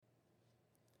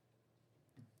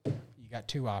got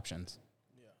two options.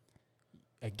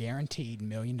 Yeah. A guaranteed $1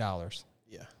 million.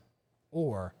 Yeah.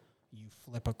 Or you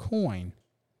flip a coin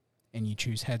and you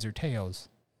choose heads or tails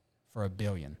for $1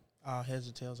 billion. Heads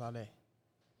or tails all day.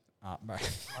 My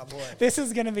boy. This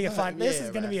is going to be a fun. This is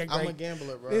going to be a great. I'm a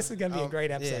gambler, bro. This is going to be a great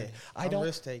episode.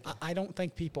 Yeah, I don't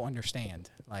think people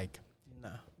understand. Like,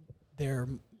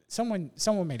 no. Someone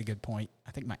made a good point.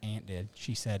 I think my aunt did.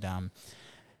 She said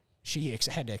she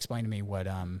had to explain to me what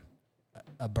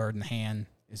a bird in the hand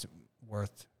is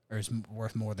worth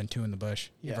more than two in the bush.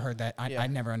 You ever heard that? I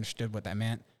never understood what that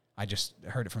meant. I just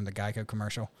heard it from the Geico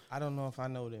commercial. I don't know if I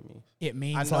know what it means. It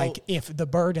means like if the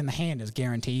bird in the hand is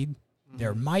guaranteed,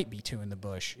 there might be two in the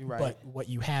bush, but what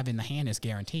you have in the hand is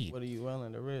guaranteed. What are you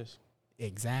willing to risk?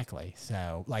 Exactly.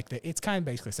 So, like, it's kind of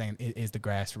basically saying, is the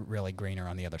grass really greener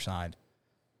on the other side?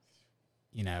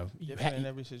 You know, different in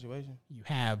every situation. You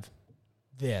have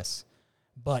this,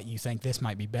 but you think this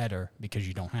might be better because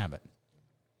you don't have it.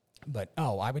 But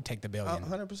I would take the $1 billion.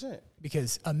 100%.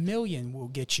 Because $1 million will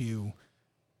get you,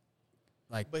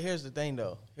 like. But here's the thing,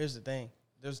 though. There's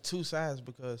two sides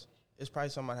because it's probably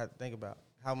something I have to think about.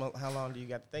 How long do you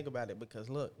got to think about it? Because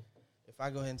look, if I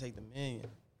go ahead and take the $1 million,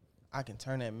 I can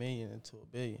turn that $1 million into $1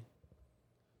 billion.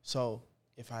 So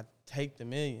if I take the $1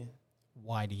 million,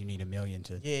 why do you need $1 million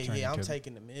to? I'm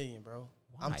taking the $1 million, bro.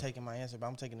 Why? I'm taking my answer, but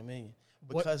I'm taking the $1 million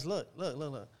because look.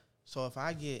 So if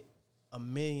I get $1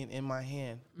 million in my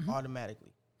hand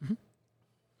automatically,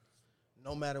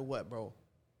 no matter what, bro,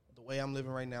 the way I'm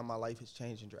living right now, my life is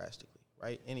changing drastically.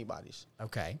 Right? Anybody's.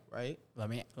 Okay. Right. Let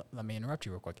me interrupt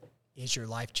you real quick. Is your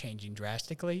life changing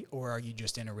drastically, or are you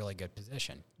just in a really good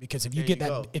position? Because if you get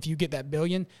that $1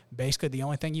 billion, basically the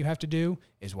only thing you have to do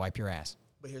is wipe your ass.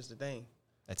 But here's the thing.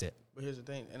 That's it.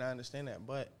 And I understand that.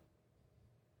 But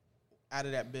out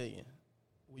of that $1 billion,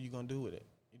 what are you gonna do with it?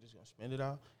 You just gonna spend it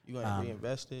all? You gonna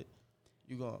reinvest it?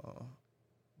 You gonna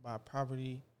buy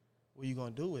property? What are you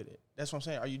gonna do with it? That's what I'm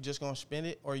saying. Are you just gonna spend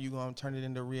it, or are you gonna turn it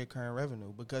into reoccurring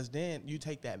revenue? Because then you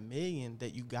take that $1 million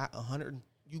that you got 100.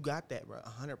 You got that, bro,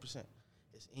 100%.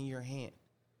 It's in your hand.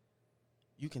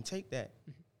 You can take that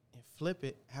and flip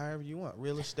it however you want,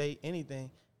 real estate, anything,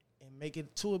 and make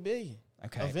it to $1 billion.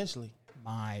 Okay. Eventually.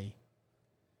 I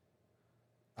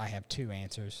have two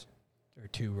answers or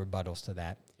two rebuttals to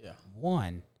that. Yeah.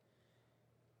 One,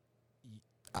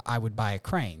 I would buy a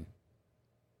crane,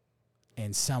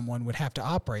 and someone would have to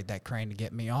operate that crane to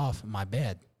get me off my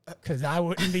bed. Because I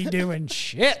wouldn't be doing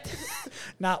shit.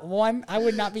 I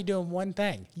would not be doing one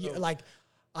thing.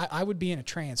 I would be in a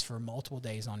trance for multiple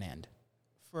days on end.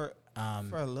 For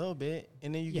a little bit,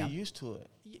 and then you get used to it.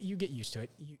 You get used to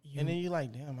it. And then you're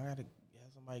like, damn, I got to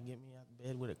have somebody get me out of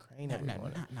bed with a crane every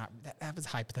morning. That was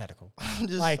hypothetical. I'm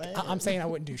just saying. I'm saying I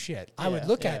wouldn't do shit. I would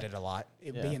look at it a lot.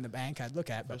 It'd be in the bank. I'd look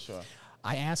at it. But for sure.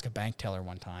 I asked a bank teller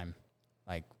one time,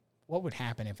 like, what would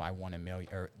happen if I won $1 million,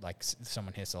 or like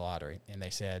someone hits the lottery? And they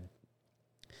said,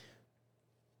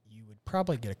 you would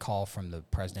probably get a call from the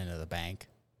president of the bank.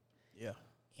 Yeah.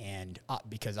 And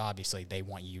because obviously they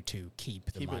want you to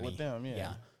keep the money. Keep it with them,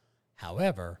 yeah.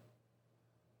 However,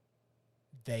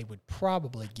 they would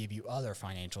probably give you other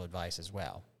financial advice as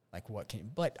well. Like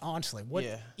but honestly,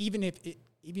 even if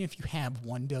you have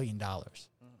 $1 billion,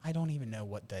 I don't even know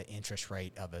what the interest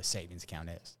rate of a savings account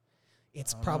is.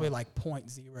 It's probably like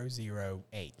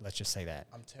 0.008. Let's just say that.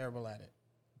 I'm terrible at it.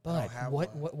 But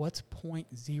what's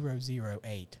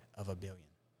 0.008 of $1 billion?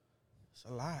 It's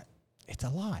a lot. It's a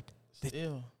lot.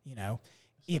 Still, it's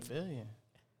 $1 billion.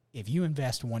 If you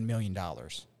invest $1 million, all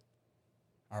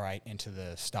right, into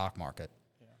the stock market,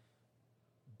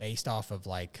 based off of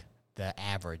like the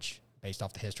average, based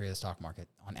off the history of the stock market,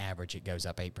 on average it goes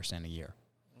up 8% a year.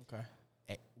 Okay.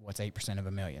 What's 8% of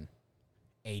 $1 million?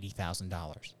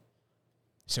 $80,000.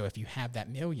 So if you have that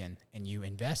 $1 million and you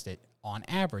invest it, on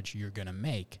average, you're going to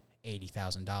make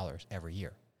 $80,000 every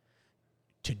year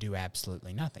to do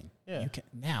absolutely nothing. Yeah. You can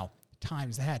now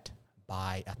times that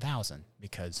by 1,000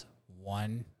 because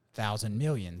 1,000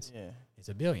 millions is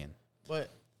 $1 billion. But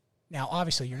now,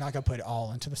 obviously, you're not going to put it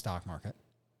all into the stock market.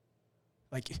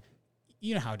 Like,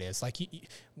 you know how it is. Like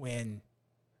when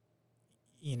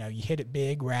you hit it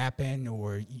big rapping,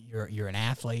 or you're an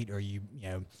athlete, or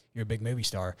you're a big movie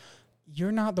star.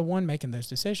 You're not the one making those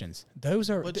decisions. Those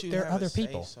are there are other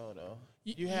people. So though,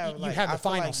 you have the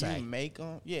final say. You make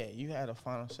them. Yeah, you had a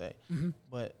final say. Mm-hmm.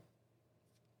 But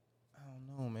I don't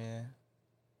know, man.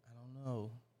 I don't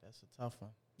know. That's a tough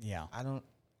one. Yeah, I don't,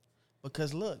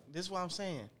 because look, this is what I'm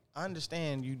saying. I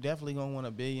understand you definitely gonna want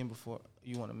 $1 billion before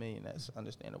you want $1 million. That's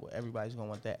understandable. Everybody's gonna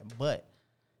want that. But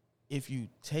if you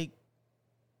take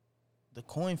the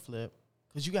coin flip,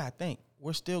 because you gotta think,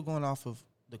 we're still going off of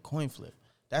the coin flip.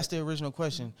 That's the original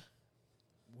question.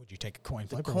 Would you take a coin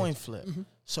The flip? coin flip.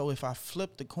 So if I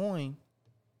flip the coin,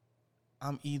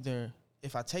 I'm either,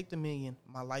 if I take the million,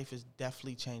 my life is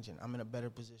definitely changing. I'm in a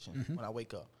better position when I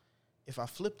wake up. If I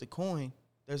flip the coin,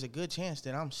 there's a good chance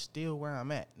that I'm still where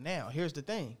I'm at. Now, here's the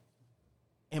thing.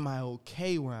 Am I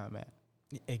okay where I'm at?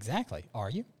 Exactly. Are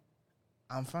you?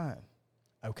 I'm fine.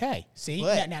 Okay. See,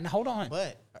 But- now hold on.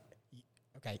 But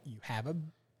Okay, you have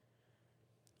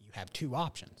two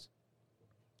options,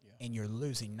 and you're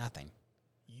losing nothing.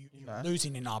 You're not.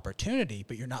 losing an opportunity,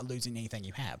 but you're not losing anything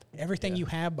you have. Everything you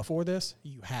have before this,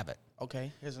 you have it.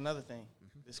 okay, here's another thing.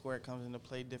 This is where it comes into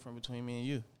play different between me and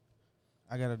you.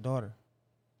 I got a daughter.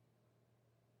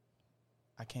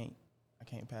 I can't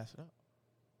pass it up.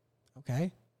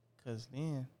 Okay. Because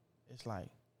then it's like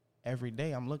every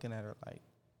day I'm looking at her like,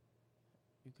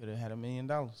 you could have had $1 million.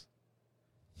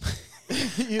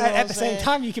 You know At the same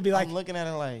time, you could be like, I'm looking at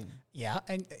her like, yeah,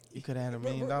 and you could have had $1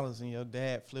 million and your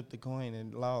dad flipped the coin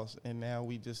and lost, and now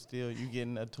we just still, you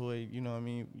getting a toy, you know what I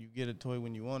mean? You get a toy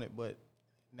when you want it, but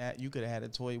now you could have had a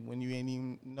toy when you ain't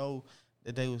even know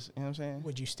that they was, you know what I'm saying?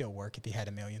 would you still work if you had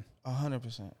 $1 million?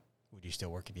 100%. Would you still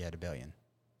work if you had $1 billion?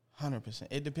 100%.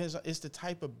 It depends. It's the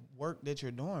type of work that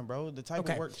you're doing, bro. The type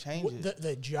Okay. of work changes.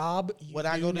 The job you Would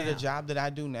I do go to the now- job that I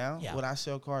do now? Yeah. Would I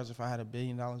sell cars if I had $1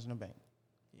 billion in the bank?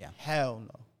 Yeah. Hell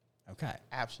no. Okay.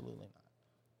 Absolutely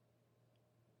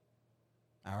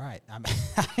not. All right.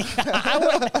 I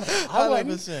wouldn't.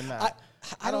 100% not.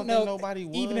 I don't think know. nobody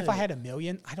would. Even if I had $1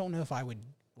 million, I don't know if I would.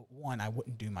 One, I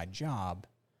wouldn't do my job,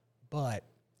 but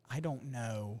I don't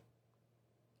know.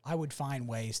 I would find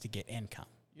ways to get income.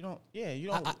 You don't. Yeah, you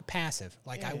don't. Passive.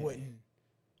 Like I Yeah. wouldn't.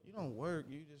 You don't work.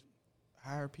 You just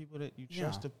hire people that you Yeah.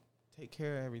 trust to take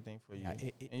care of everything for you, Yeah,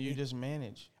 and you just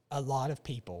manage. A lot of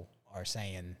people are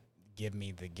saying, "Give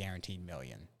me the guaranteed $1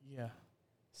 million." Yeah.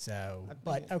 So, I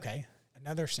but think- okay,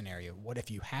 another scenario. What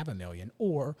if you have $1 million,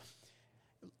 or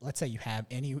let's say you have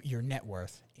your net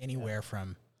worth anywhere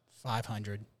from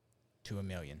 500 to $1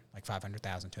 million, like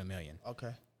 500,000 to $1 million?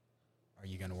 Okay. Are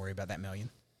you going to worry about that $1 million?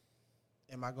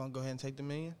 Am I gonna go ahead and take the $1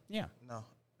 million? Yeah. No.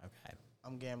 Okay.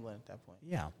 I'm gambling at that point.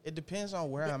 Yeah. It depends on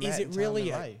where I'm Is at. it in time really?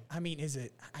 in life. I mean, is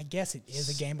it? I guess it is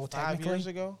a gamble 5 technically. years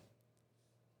ago,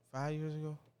 5 years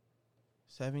ago,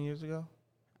 7 years ago,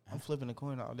 I'm flipping the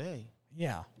coin all day.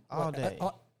 Yeah. All What, day.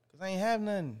 Because I ain't have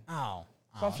nothing. oh.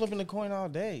 So I'm flipping the coin all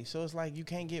day. So it's like you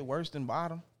can't get worse than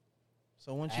bottom.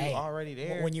 So once Hey, you're already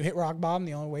there, when you hit rock bottom,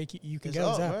 the only way you can it's go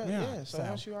up, is up. right? Yeah. So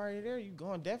once you're already there, you're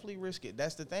going to definitely risk it.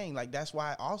 That's the thing. Like, that's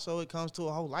why also it comes to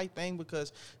a whole life thing,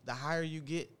 because the higher you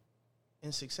get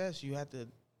in success, you got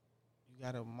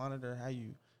to monitor how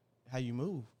you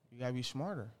move. You got to be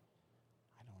smarter.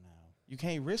 I don't know. You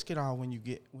can't risk it all when you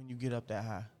get up that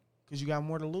high, because you got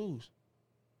more to lose.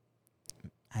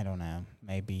 I don't know.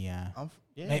 Maybe. Yeah,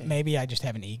 Maybe I just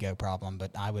have an ego problem,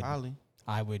 but I would. probably.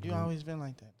 I would. You always been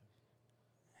like that.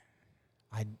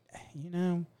 You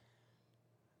know.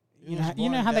 You You was know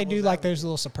born how they do devil's like those advocate.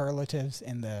 little superlatives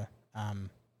in the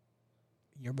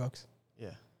yearbooks. Yeah,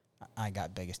 I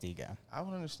got biggest ego. I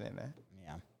would understand that.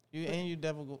 Yeah. You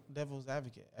devil's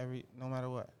advocate no matter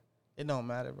what. It don't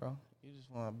matter, bro. You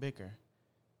just want to bicker.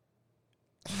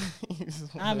 You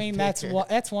just wanna I mean, bicker.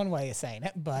 that's one way of saying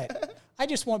it, but I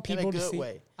just want In a people to good see.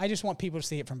 way. I just want people to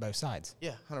see it from both sides.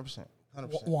 Yeah, 100%.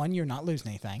 100%. One, you're not losing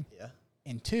anything, Yeah.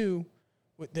 and two,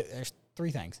 there's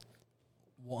three things.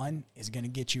 One is going to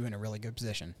get you in a really good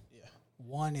position. Yeah.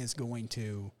 One is going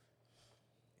to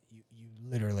you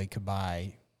literally could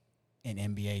buy an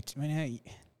NBA.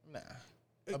 Nah.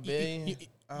 A billion?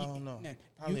 I don't know.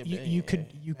 Probably a billion. You could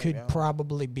yeah. you Maybe, I could don't know.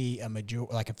 probably be a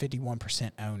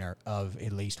 51% owner of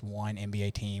at least one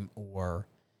NBA team or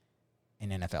an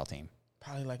NFL team.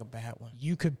 Probably like a bad one.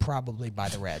 You could probably buy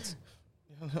the Reds.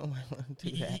 I don't know. I want to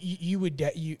do that. You would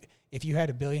if you had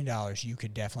 $1 billion, you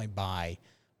could definitely buy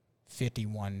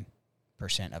 51%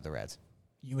 of the Reds.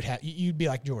 You would have you'd be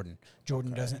like Jordan.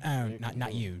 Jordan Okay. doesn't own Yeah,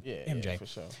 not you, yeah, MJ. Yeah, for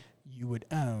sure. You would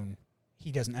own.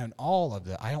 He doesn't own all of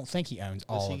the. I don't think he owns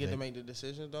all Does he of get it. to make the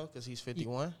decisions, though, because he's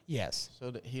 51? Yes.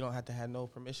 So that he don't have to have no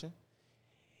permission?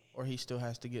 Or he still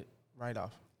has to get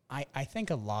write-off? I think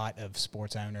a lot of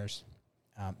sports owners,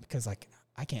 because like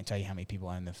I can't tell you how many people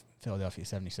own the Philadelphia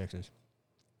 76ers.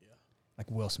 Yeah. Like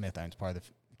Will Smith owns part of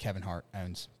Kevin Hart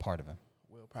owns part of them.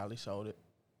 Will probably sold it.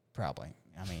 Probably.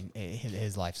 I mean,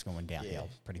 his life's going downhill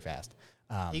pretty fast.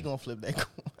 He going to flip that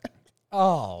coin.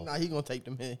 Oh. Nah, he going to take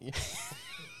the million.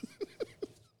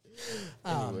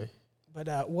 Um, Anyway.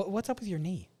 But what's up with your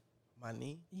knee? My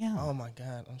knee? Yeah. Oh, my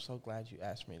God. I'm so glad you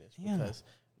asked me this. Yeah. Because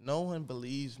no one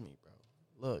believes me,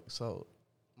 bro. Look, so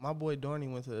my boy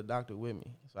Dorney went to the doctor with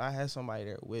me. So I had somebody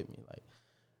there with me. Like,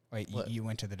 Wait, what? you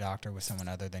went to the doctor with someone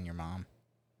other than your mom?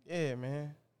 Yeah,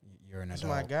 man. You're an That's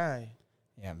adult. my guy.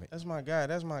 Yeah, but That's my guy.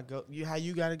 That's my go. How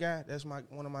you got a guy? That's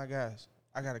one of my guys.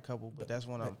 I got a couple, but that's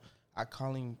one of them. I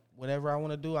call him whatever I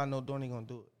want to do. I know Dorney gonna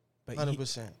do it. but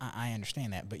 100%. I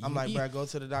understand that. But I'm like, bro, go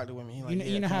to the doctor with me. He like,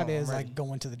 you know how it is, I'm like ready.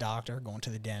 going to the doctor, going to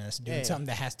the dentist, doing Yeah. something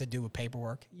that has to do with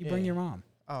paperwork. You bring your mom.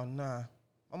 Oh nah,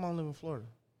 my mom live in Florida.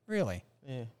 Really?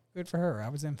 Yeah, Good for her. I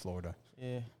was in Florida.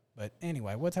 yeah. But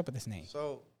anyway, what's up with this knee?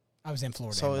 So I was in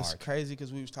Florida so in it's March. crazy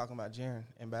because we was talking about Jaren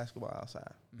and basketball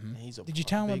outside. Mhm. And he's a Did you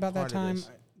tell him big about that part of time? this.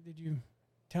 Did you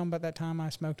tell him about that time I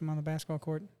smoked him on the basketball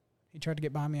court? He tried to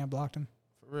get by me. I blocked him.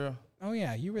 For real? Oh,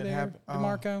 yeah. You were It there, happened? Oh.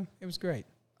 DeMarco. It was great.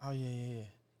 Oh yeah.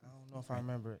 I don't know if I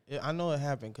remember it. I know it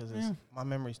happened because Yeah. my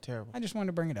memory's terrible. I just wanted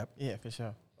to bring it up. Yeah, for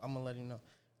sure. I'm gonna let him know.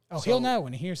 Oh, So- he'll know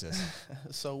when he hears this.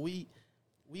 So we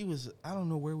was, I don't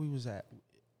know where we was at.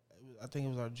 I think it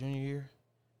was our junior year.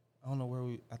 I don't know where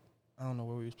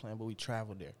we was playing, but we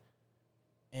traveled there.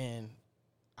 And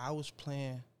I was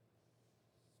playing.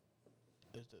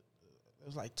 It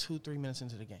was like 2-3 minutes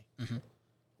into the game. Mm-hmm.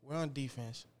 We're on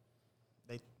defense.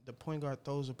 The point guard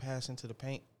throws a pass into the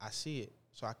paint. I see it,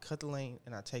 so I cut the lane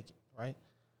and I take it. Right.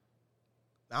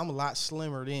 Now, I'm a lot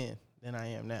slimmer then than I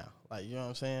am now. Like, you know what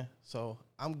I'm saying? So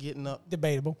I'm getting up.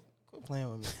 Debatable. Quit playing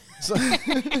with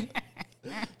me.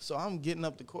 So I'm getting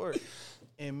up the court,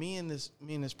 and me and this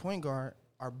point guard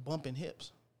are bumping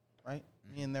hips, right?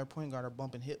 Me and their point guard are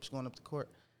bumping hips going up the court,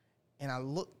 and I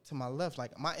look to my left.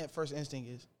 Like, my first instinct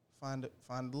is find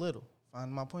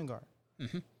my point guard.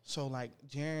 Mm-hmm. So like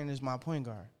Jaren is my point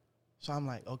guard. So I'm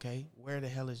like, okay, where the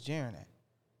hell is Jaren at?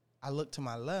 I look to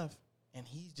my left, and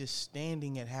he's just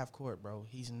standing at half court, bro.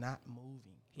 He's not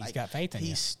moving. He's got faith in you.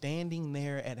 He's standing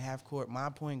there at half court, my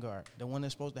point guard, the one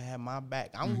that's supposed to have my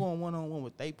back. I'm going one-on-one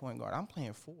with they point guard. I'm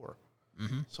playing 4.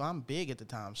 Mm-hmm. So I'm big at the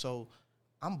time. So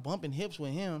I'm bumping hips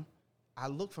with him. I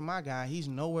look for my guy. He's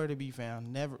nowhere to be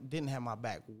found. Didn't have my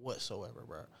back whatsoever,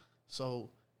 bro.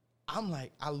 So I'm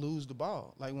like, I lose the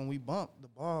ball. Like, when we bump, the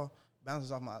ball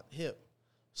bounces off my hip.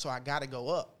 So I got to go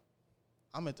up.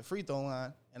 I'm at the free throw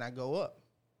line, and I go up.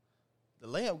 The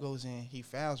layup goes in. He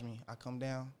fouls me. I come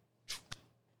down,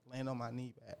 land on my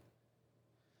knee back.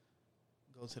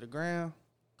 Go to the ground.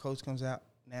 Coach comes out.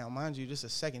 Now, mind you, this is the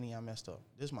second knee I messed up.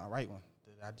 This is my right one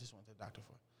that I just went to the doctor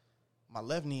for. My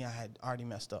left knee I had already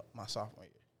messed up my sophomore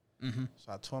year. Mm-hmm.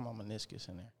 So I tore my meniscus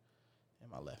in there in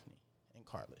my left knee and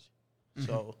cartilage. Mm-hmm.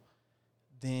 So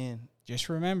then, Just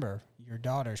remember, your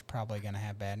daughter's probably going to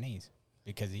have bad knees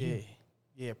because of you.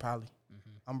 yeah, probably.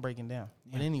 Mm-hmm. I'm breaking down.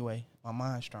 But Yeah. anyway, my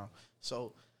mind's strong.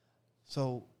 So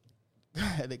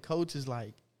the coach is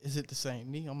like, is it the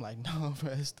same knee? I'm like, no,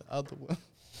 bro, it's the other one.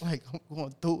 Like, I'm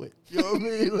going through it. You know what I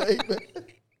mean?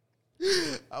 Like,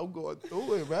 I'm going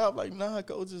through it, bro. I'm like, nah,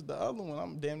 coach, it's the other one.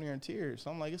 I'm damn near in tears.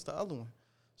 So I'm like, it's the other one.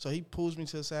 So he pulls me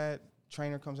to the side.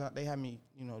 Trainer comes out. They have me,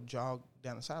 jog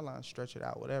down the sideline, stretch it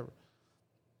out, whatever.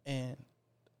 And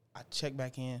I check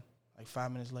back in like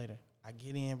 5 minutes later. I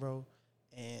get in, bro,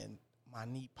 and my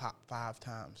knee popped 5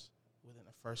 times within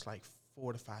the first like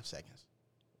 4 to 5 seconds,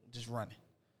 just running.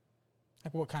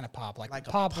 Like what kind of pop? Like Like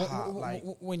a pop, pop, like-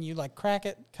 when you like crack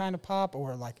it kind of pop,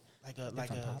 or like Like a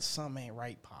Different pop? something ain't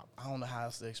right pop. I don't know how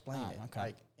else to explain Oh, it. okay.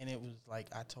 Like, and it was like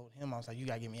I told him, I was like, you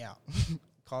gotta get me out.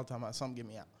 Called time out, something get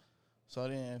me out. So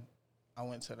then I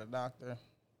went to the doctor.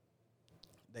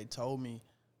 They told me,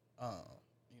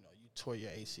 you tore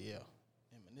your ACL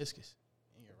and meniscus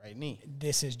in your right knee.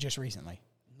 this is just recently.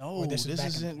 No, Or this this is back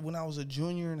in- isn't when I was a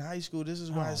junior in high school. This is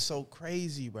why Oh. it's so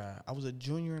crazy, bro. I was a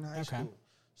junior in high Okay. school.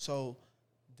 So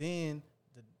then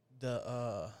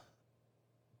the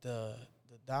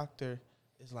doctor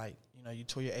is like, you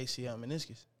tore your ACL and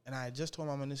meniscus. And I had just tore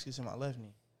my meniscus in my left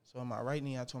knee. So in my right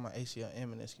knee, I tore my ACL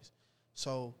and meniscus.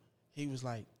 So he was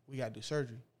like, we got to do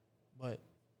surgery. But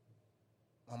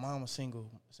my mom was single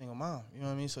mom, you know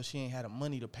what I mean? So she ain't had the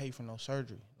money to pay for no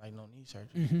surgery, like no knee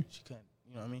surgery. Mm-hmm. She couldn't,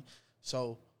 you know what I mean?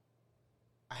 So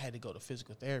I had to go to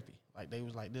physical therapy. Like, they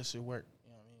was like, this should work.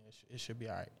 You know what I mean? It should be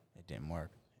all right. It didn't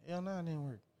work. Hell no, it didn't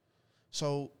work.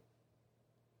 So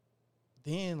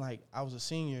then, like, I was a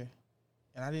senior,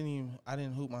 and I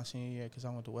didn't hoop my senior year because I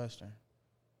went to Western.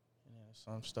 And then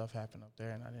some stuff happened up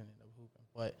there, and I didn't end up hooping.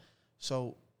 But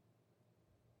so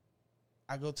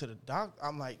I go to the doc.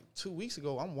 I'm like, 2 weeks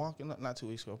ago, I'm walking up. Not 2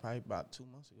 weeks ago, probably about 2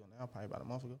 months ago now, probably about a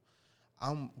month ago.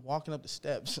 I'm walking up the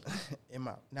steps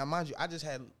now, mind you, I just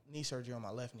had knee surgery on my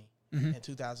left knee Mm-hmm. in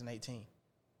 2018,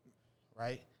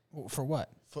 right? For what?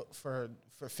 For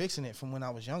fixing it from when I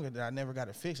was younger that I never got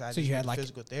it fixed. I So just you went had, to like,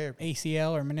 physical therapy.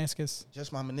 ACL or meniscus?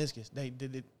 Just my meniscus. They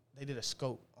did a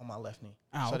scope on my left knee.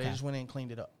 Oh, so okay. they just went in and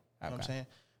cleaned it up. You know what I'm Okay. saying?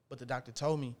 But the doctor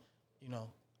told me,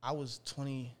 I was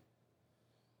 20.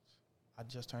 I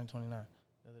just turned 29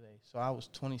 the other day. So I was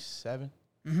 27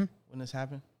 Mm-hmm. when this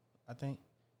happened, I think.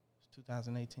 It's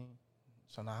 2018.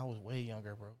 So now I was way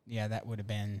younger, bro. Yeah, that would have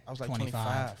been I was like 25.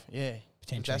 25. Yeah.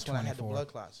 Potentially That's when I had the 24. blood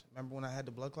clots. Remember when I had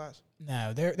the blood clots?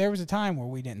 No, there was a time where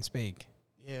we didn't speak.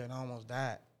 Yeah, and I almost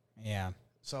died. Yeah.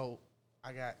 So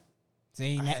I got...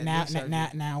 See, I had now, knee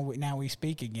surgery. now we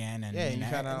speak again. And Yeah, you know,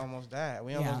 found out I almost died.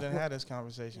 We almost didn't have this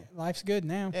conversation. Life's good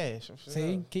now. Yeah, for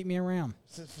See, sure. keep me around.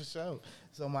 For sure.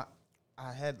 So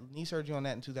I had knee surgery on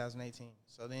that in 2018.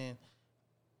 So then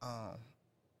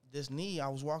this knee, I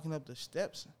was walking up the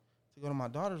steps to go to my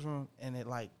daughter's room, and it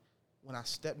like, when I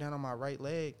stepped down on my right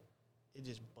leg, it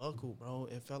just buckled, bro.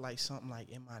 It felt like something like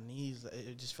in my knees.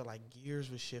 It just felt like gears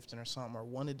was shifting or something, or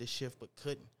wanted to shift but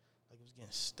couldn't. Like it was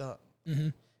getting stuck. Mm-hmm.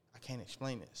 I can't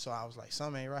explain it. So I was like,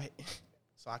 something ain't right.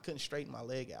 So I couldn't straighten my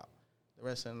leg out. The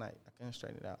rest of the night, I couldn't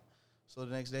straighten it out. So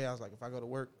the next day, I was like, if I go to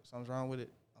work, something's wrong with it,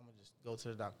 I'm going to just go to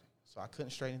the doctor. So I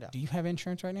couldn't straighten it out. Do you have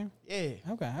insurance right now? Yeah.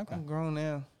 Okay. I'm grown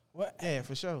now. What? Yeah,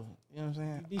 for sure. You know what I'm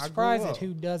saying? You'd be I surprised grew at up.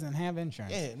 who doesn't have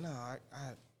insurance. Yeah, no,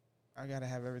 I got to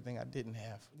have everything I didn't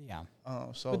have. Yeah.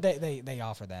 So But they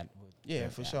offer that. yeah,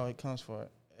 for sure. It comes for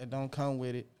it. It don't come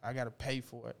with it. I got to pay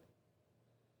for it.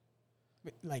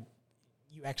 But, like,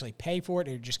 you actually pay for it,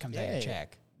 or it just comes out of your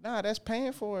check? Nah, that's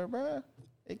paying for it, bro.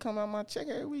 It come out my check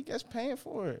every week. That's paying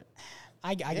for it.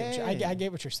 I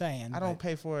get what you're saying. I don't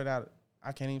pay for it out.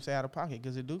 I can't even say out of pocket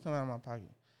because it do come out of my pocket.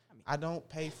 I don't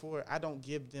pay for it. I don't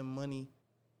give them money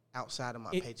outside of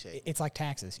my paycheck. It's like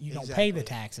taxes. You don't Exactly. pay the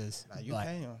taxes. Nah, you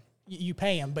pay them. You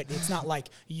pay them, but it's not like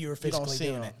you're physically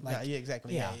doing them. it. Like, Nah, yeah,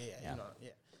 exactly. Yeah. Yeah. You know, yeah.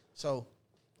 So,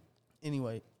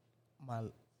 anyway,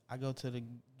 I go to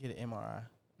get an MRI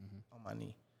on my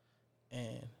knee,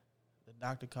 and the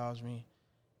doctor calls me,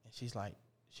 and she's like,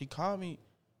 she called me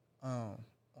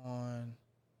on.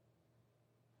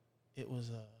 It was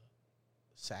a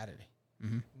Saturday.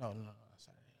 Mm-hmm. No, not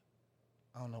Saturday.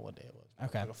 I don't know what day it was.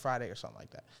 Okay. Like a Friday or something like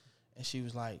that. And she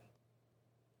was like,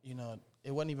 you know,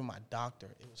 it wasn't even my doctor.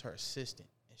 It was her assistant.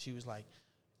 And she was like,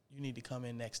 you need to come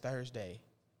in next Thursday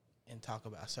and talk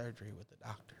about surgery with the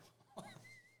doctor.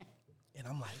 And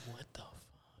I'm like, what the fuck?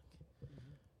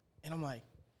 Mm-hmm. And I'm like,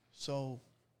 so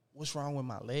what's wrong with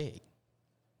my leg?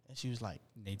 And she was like,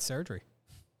 need surgery.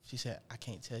 She said, I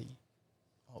can't tell you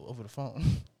over the phone.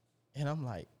 And I'm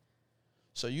like,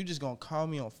 so you just going to call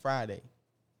me on Friday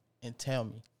and tell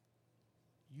me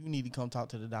you need to come talk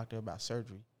to the doctor about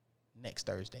surgery next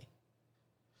Thursday.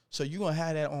 So you're going to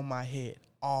have that on my head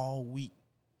all week.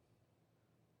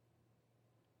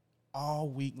 All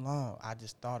week long, I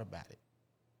just thought about it.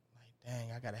 Like,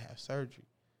 dang, I got to have surgery.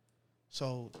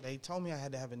 So they told me I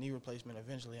had to have a knee replacement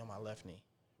eventually on my left knee,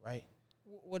 right?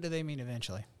 What do they mean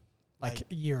eventually? Like Like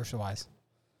years-wise?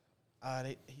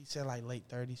 He said like late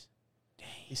 30s. Dang.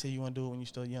 He said you want to do it when you're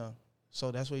still young.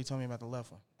 So that's what he told me about the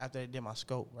left one. After they did my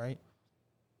scope, right?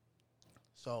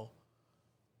 So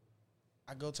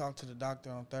I go talk to the doctor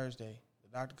on Thursday.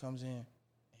 The doctor comes in.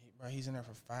 He's in there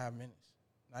for 5 minutes.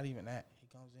 Not even that. He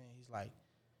comes in. He's like,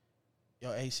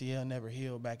 your ACL never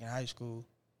healed back in high school.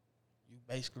 You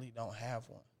basically don't have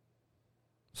one.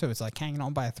 So it's like hanging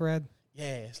on by a thread?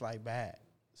 Yeah, it's like bad.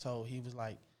 So he was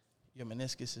like, your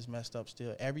meniscus is messed up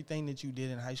still. Everything that you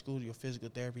did in high school, your physical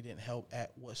therapy didn't help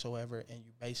at whatsoever, and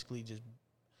you basically just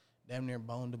damn near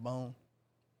bone to bone,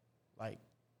 like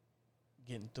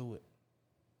getting through it.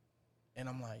 And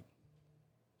I'm like,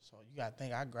 so you got to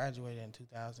think I graduated in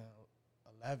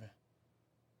 2011.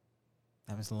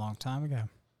 That was a long time ago.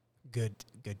 Good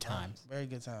times. Very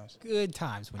good times. Good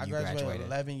times when I you graduated graduated.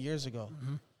 11 years ago.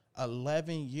 Mm-hmm.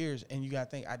 11 years, and you got to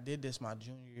think I did this my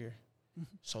junior year.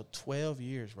 Mm-hmm. So 12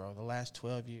 years, bro, the last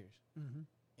 12 years. Mm-hmm.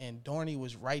 And Dorney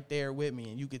was right there with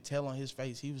me, and you could tell on his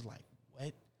face, he was like,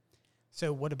 what?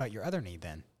 So what about your other knee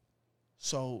then?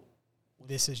 So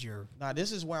This is your...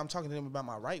 this is where I'm talking to him about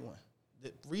my right one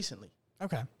recently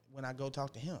Okay. when I go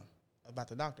talk to him about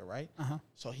the doctor, right? Uh-huh.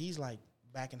 So he's like,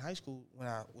 back in high school when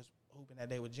I was hooping that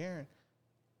day with Jaron,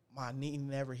 my knee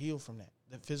never healed from that.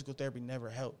 The physical therapy never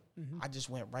helped. Mm-hmm. I just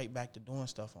went right back to doing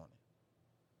stuff on it.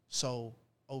 So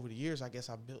over the years, I guess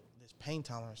I built this pain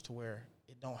tolerance to where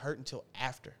it don't hurt until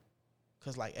after.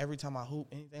 Because, like, every time I hoop,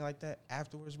 anything like that,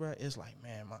 afterwards, bro, it's like,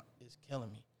 man, it's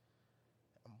killing me.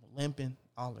 I'm limping,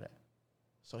 all of that.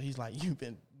 So he's like, you've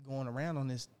been going around on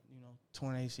this,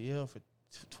 torn ACL for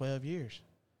 12 years.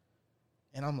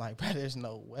 And I'm like, bro, there's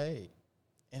no way.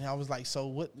 And I was like, so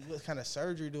what kind of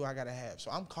surgery do I got to have? So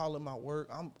I'm calling my work.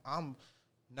 I'm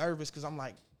nervous because I'm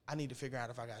like, I need to figure out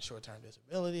if I got short-term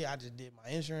disability. I just did my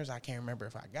insurance. I can't remember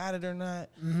if I got it or not.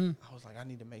 Mm-hmm. I was like, I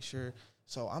need to make sure.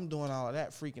 So I'm doing all of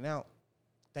that, freaking out.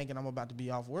 thinking I'm about to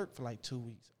be off work for like 2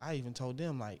 weeks. I even told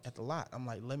them, like, at the lot, I'm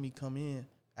like, let me come in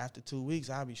after 2 weeks.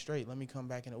 I'll be straight. Let me come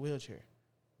back in a wheelchair,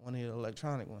 one of the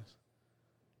electronic ones.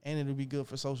 And it'll be good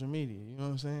for social media. You know what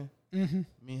I'm saying? Mm-hmm.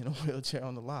 Me in a wheelchair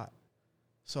on the lot.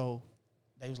 So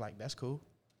they was like, that's cool.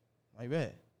 I'm like,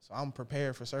 bet. So I'm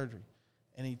prepared for surgery.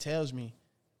 And he tells me,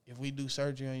 if we do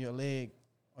surgery on your leg,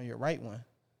 on your right one,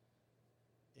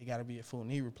 it got to be a full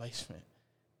knee replacement.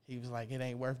 He was like, it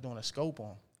ain't worth doing a scope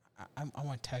on. I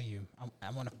want to tell you,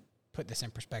 I want to put this in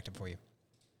perspective for you.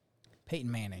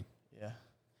 Peyton Manning, Yeah.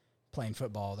 playing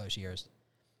football all those years,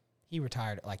 he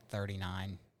retired at like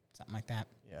 39, something like that.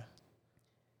 Yeah.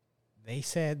 They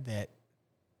said that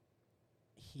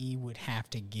he would have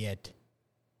to get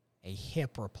a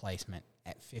hip replacement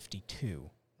at 52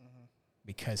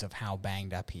 because of how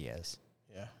banged up he is.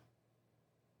 Yeah.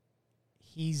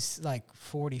 He's like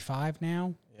 45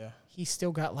 now. Yeah. He's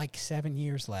still got like 7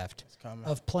 years left It's coming.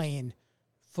 of playing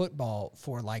football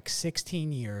for like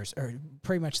 16 years, or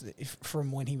pretty much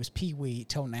from when he was peewee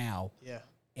till now. Yeah.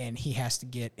 And he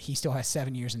still has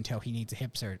 7 years until he needs a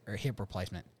hip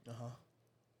replacement. Uh-huh.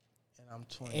 And I'm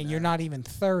 20. And you're not even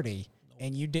 30,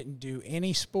 and you didn't do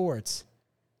any sports.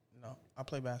 No, I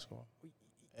play basketball.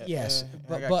 Yes,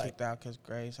 I got kicked out because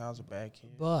grades. I was a bad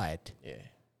kid. But Yeah.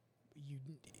 you,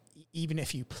 even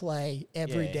if you play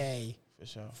every day for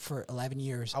sure for 11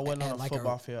 years, I wasn't on a like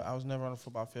football field. I was never on a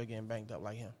football field getting banged up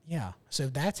like him. Yeah, so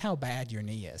that's how bad your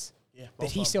knee is. Yeah,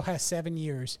 That he still has 7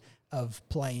 years of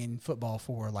playing football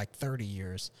for like 30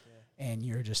 years, and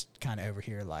you're just kind of over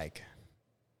here like,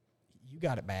 you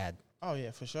got it bad. Oh yeah,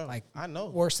 for sure. Like, I know.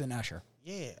 worse than Usher.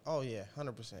 Yeah. Oh yeah,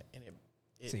 100%. And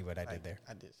it See what I did there?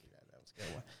 I did see that. That was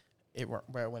a good one.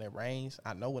 Bro, when it rains,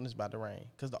 I know when it's about to rain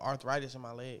because the arthritis in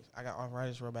my legs. I got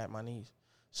arthritis real bad in my knees.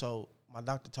 So my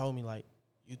doctor told me, like,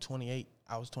 you 28.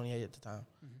 I was 28 at the time.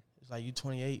 Mm-hmm. It's like, you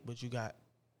 28, but you got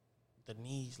the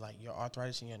knees, like your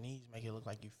arthritis in your knees make it look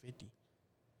like you 50.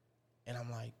 And I'm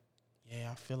like,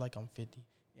 yeah, I feel like I'm 50.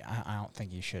 Yeah, I don't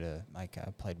think you should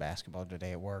have played basketball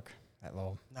today at work. That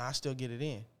little. Nah, I still get it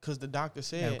in because the doctor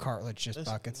said No cartilage, just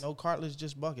buckets. No cartilage,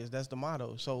 just buckets. That's the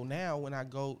motto. So now when I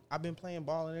go, I've been playing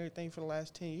ball and everything for the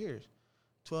last 10 years,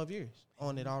 12 years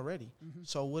on it already. Mm-hmm.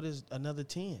 So what is another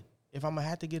 10? If I'm going to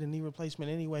have to get a knee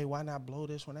replacement anyway, why not blow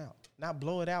this one out? Not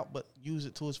blow it out, but use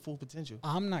it to its full potential.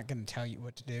 I'm not going to tell you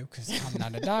what to do because I'm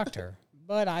not a doctor.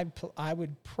 But I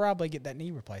would probably get that knee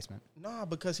replacement. Nah,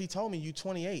 because he told me you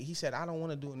 28. He said, I don't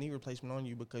want to do a knee replacement on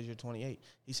you because you're 28.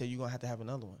 He said, you're going to have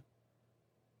another one.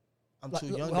 I'm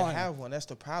too young to have one. That's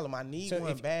the problem. I need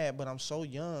one bad, but I'm so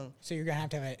young. So you're going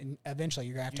to have eventually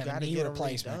you're going to have a knee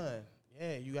replacement.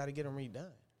 Yeah, you got to get them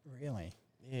redone. Really?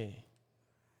 Yeah.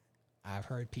 I've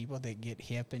heard people that get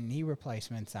hip and knee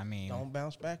replacements. I mean, don't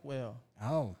bounce back well.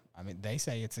 Oh, I mean, they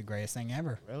say it's the greatest thing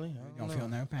ever. Really? You don't feel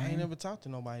no pain? I ain't never talked to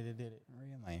nobody that did it.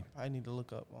 Really? I need to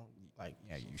look up on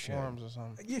you should. Forums or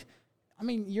something. Yeah. I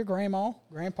mean, your grandpa,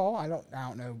 I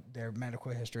don't know their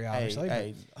medical history, obviously.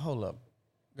 Hey, hold up.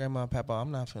 Grandma and Papa,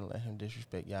 I'm not finna let him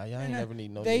disrespect y'all. Y'all ain't never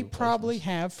need no. They probably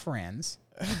have friends.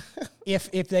 if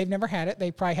they've never had it,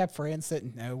 they probably have friends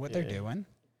that know what they're doing.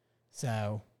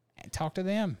 So talk to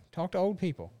them. Talk to old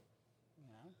people.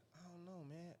 I don't know,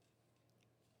 man.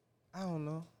 I don't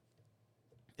know.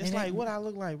 It's like what I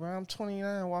look like, bro. I'm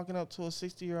 29 walking up to a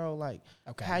 60-year-old. Like,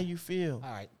 how you feel? All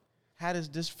right. How does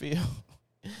this feel?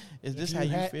 Is this how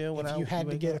you feel when if you had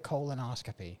to get a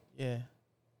colonoscopy? Yeah.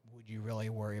 Would you really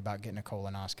worry about getting a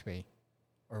colonoscopy?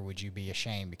 Or would you be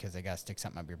ashamed because they got to stick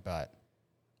something up your butt?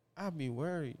 I'd be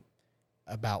worried.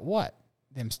 About what?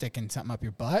 Them sticking something up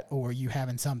your butt, or you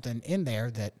having something in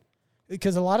there that...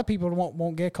 Because a lot of people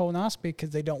won't get a colonoscopy because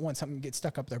they don't want something to get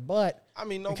stuck up their butt. I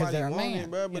mean, nobody wants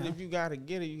it, bro. But if you got to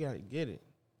get it, you got to get it.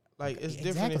 Like, it's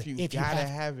different if you got to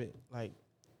have it. Like,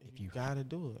 if you got to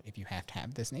do it. If you have to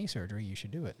have this knee surgery, you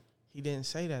should do it. He didn't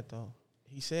say that, though.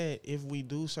 He said if we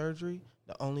do surgery,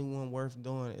 the only one worth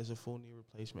doing is a full knee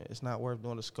replacement. It's not worth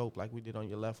doing a scope like we did on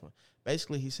your left one.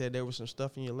 Basically, he said there was some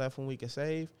stuff in your left one we could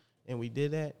save, and we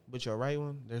did that. But your right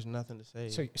one, there's nothing to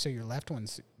save. So your left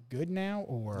one's good now,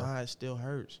 or? Nah, it still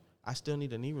hurts. I still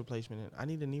need a knee replacement. I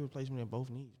need a knee replacement in both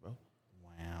knees, bro.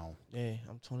 Wow. Yeah,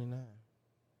 I'm 29.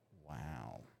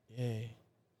 Wow. Yeah. Damn.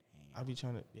 I be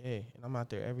trying to, and I'm out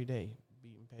there every day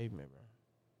beating pavement, bro.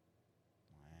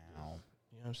 Wow.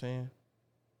 You know what I'm saying?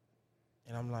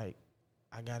 And I'm like,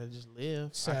 I got to just live.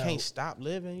 So, I can't stop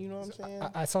living, you know what I'm saying?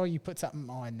 I saw you put something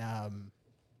on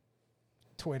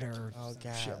Twitter. Oh,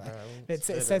 God, bro. It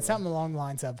said something along the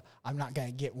lines of, I'm not going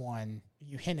to get one.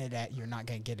 You hinted at you're not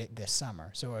going to get it this summer.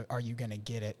 So are you going to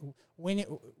get it?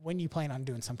 When you plan on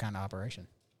doing some kind of operation?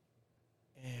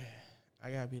 Yeah,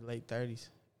 I got to be late 30s,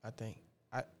 I think.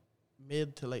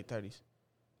 mid to late 30s,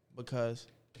 because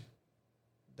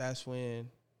that's when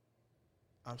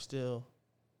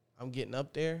I'm getting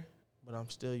up there, but I'm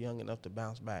still young enough to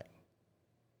bounce back.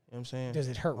 You know what I'm saying? Does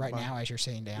it hurt right now as you're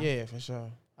sitting down? Yeah, for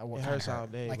sure. It hurts all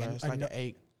day, like bro. It's like an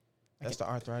ache. That's the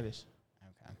arthritis.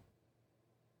 Okay.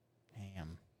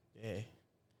 Damn. Yeah.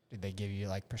 Did they give you,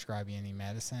 like, prescribe you any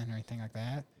medicine or anything like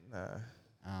that? Nah.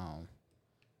 Oh.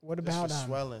 What about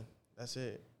swelling? That's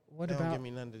it. What they about? Don't give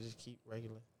me nothing to just keep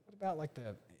regular. What about like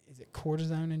is it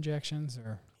cortisone injections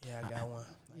or? Yeah, I got one.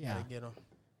 I gotta get them.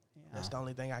 Yeah. That's the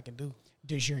only thing I can do.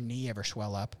 Does your knee ever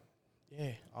swell up?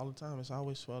 Yeah, all the time. It's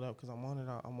always swelled up because I'm on it.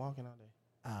 I'm walking all day.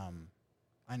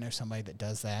 I know somebody that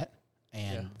does that,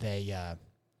 and they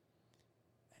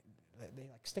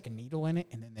like stick a needle in it,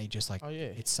 and then they just like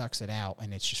it sucks it out,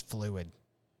 and it's just fluid.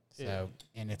 So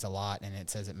and it's a lot, and it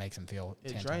says it makes them feel.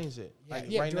 It drains it. Yeah,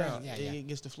 like right now, it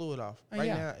gets the fluid off. Right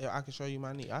now, I can show you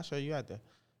my knee. I'll show you out there.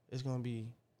 It's gonna be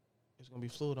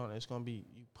fluid on it. It's gonna be,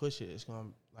 you push it. It's gonna,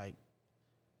 like,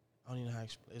 I don't even know how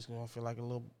it's gonna feel like a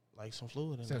little, like some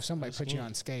fluid in it. So if somebody put you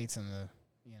on skates and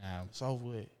it's over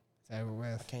with. It's over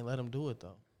with. I can't let them do it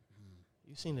though.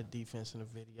 You seen the defense in the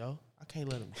video. I can't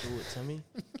let them do it to me.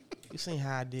 You seen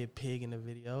how I did Pig in the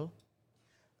video.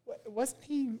 Wasn't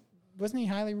he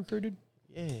highly recruited?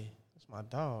 Yeah, that's my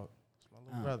dog. That's my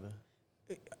little brother.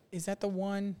 Is that the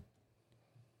one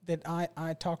that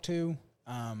I talked to?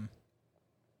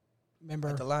 Remember?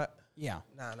 At the lot? Yeah.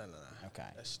 Nah. Okay.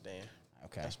 That's Stan.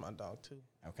 Okay. That's my dog too.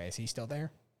 Okay. Is he still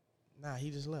there? Nah,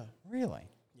 he just left. Really?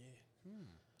 Yeah.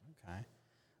 Okay.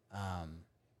 Damn.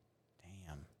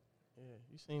 Yeah,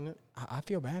 you seen it? I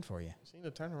feel bad for you. You seen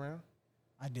the turnaround?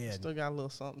 I did. Still got a little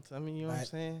something to me, you know what I'm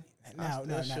saying?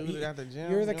 No. Shoot it at the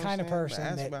gym, You're the kind of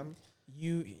person that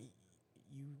you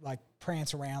like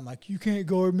prance around like, you can't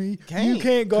guard me. You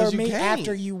can't guard me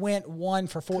after you went 1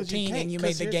 for 14 and you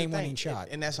made the game-winning shot.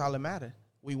 And that's all that matters.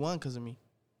 We won because of me.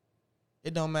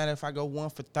 It don't matter if I go 1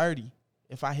 for 30.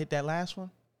 If I hit that last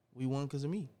one, we won because of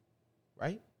me,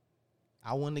 right?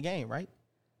 I won the game, right?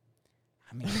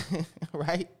 I mean,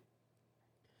 right?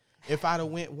 If I'd have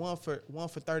went 1 for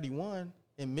 31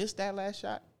 and missed that last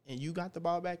shot, and you got the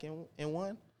ball back and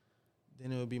won,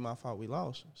 then it would be my fault we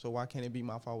lost. So why can't it be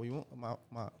my fault we won? You know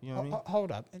what I mean?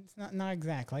 Hold up, it's not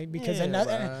exactly, because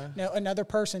another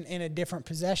person in a different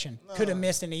possession could have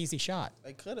missed an easy shot.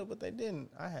 They could have, but they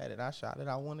didn't. I had it. I shot it.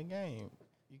 I won the game.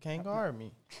 You can't guard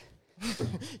me.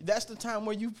 That's the time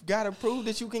where you got to prove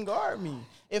that you can guard me.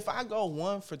 If I go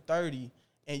 1 for 30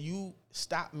 and you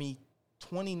stop me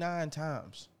 29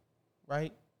 times,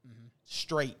 right,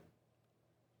 straight,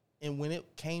 and when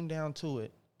it came down to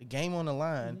it, the game on the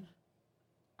line,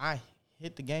 I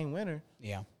hit the game winner.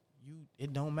 Yeah.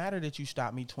 It don't matter that you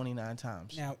stopped me 29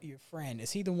 times. Now, your friend,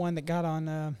 is he the one that got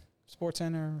on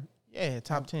SportsCenter? Yeah,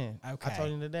 top 10. Okay. I told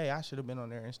him today I should have been on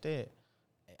there instead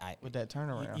with that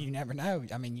turnaround. You never know.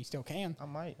 I mean, you still can. I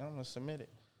might. I'm going to submit it.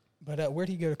 But where'd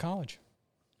he go to college?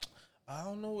 I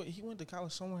don't know. He went to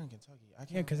college somewhere in Kentucky. I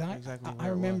can't because exactly I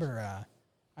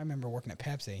remember working at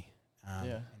Pepsi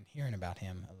and hearing about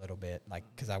him a little bit, like,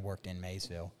 because I worked in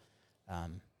Maysville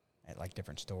at, like,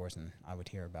 different stores, and I would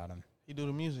hear about him. He do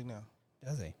the music now.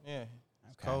 Does he? Yeah.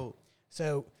 It's cold.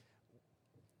 So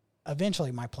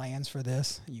eventually my plans for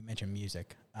this, you mentioned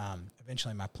music,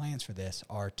 eventually my plans for this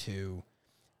are to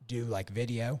do, like,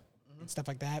 video and stuff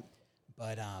like that.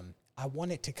 But I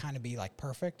want it to kind of be, like,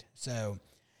 perfect. So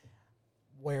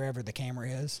wherever the camera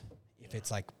is, if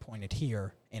it's, like, pointed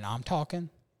here and I'm talking,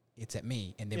 it's at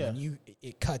me. And then when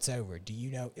it cuts over, do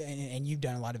you know, and you've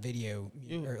done a lot of video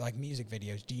or, like, music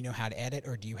videos, do you know how to edit,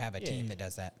 or do you have a team that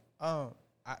does that? Or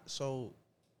do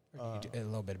you do a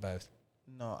little bit of both?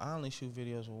 No, I only shoot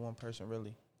videos with one person,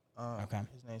 really. Okay.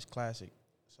 His name's Classic.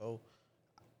 So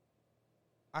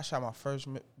I shot my first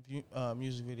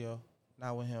music video,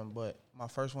 not with him, but my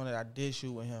first one that I did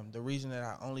shoot with him. The reason that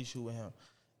I only shoot with him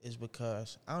is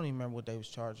because I don't even remember what they was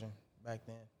charging back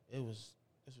then.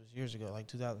 This was years ago, like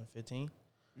 2015.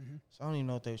 So I don't even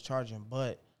know what they was charging,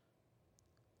 but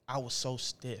I was so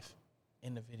stiff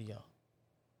in the video.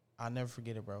 I'll never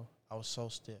forget it, bro. I was so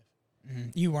stiff.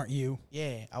 You weren't you.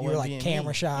 Yeah. You were, like,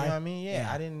 camera shy. You know what I mean? Yeah,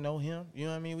 I didn't know him. You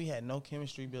know what I mean? We had no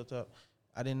chemistry built up.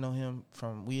 I didn't know him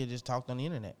we had just talked on the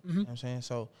internet. You know what I'm saying?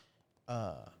 So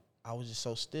I was just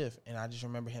so stiff, and I just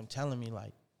remember him telling me,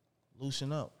 like,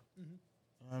 loosen up. You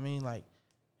know what I mean? Like,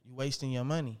 you wasting your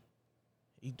money.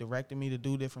 He directed me to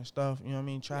do different stuff. You know what I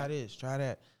mean? Try this, try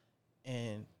that.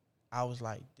 And I was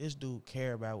like, this dude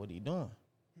care about what he doing.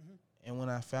 And when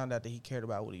I found out that he cared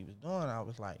about what he was doing, I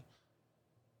was like,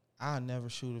 I'll never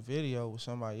shoot a video with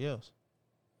somebody else.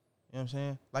 You know what I'm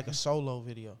saying? Like a solo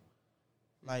video.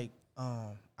 Like,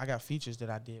 I got features that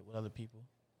I did with other people.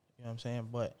 You know what I'm saying?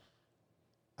 But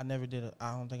I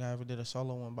don't think I ever did a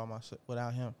solo one by myself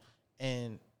without him.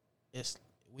 And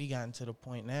we gotten to the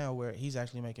point now where he's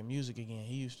actually making music again.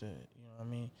 He used to, you know what I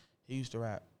mean? He used to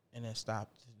rap and then stop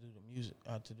to do the music,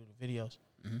 to do the videos.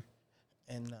 Mm-hmm.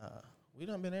 And we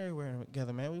done been everywhere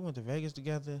together, man. We went to Vegas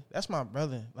together. That's my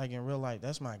brother. Like, in real life,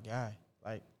 that's my guy.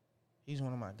 Like, he's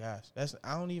one of my guys.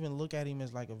 I don't even look at him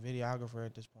as like a videographer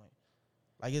at this point.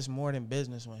 Like, it's more than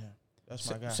business with him. That's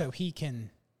my guy. So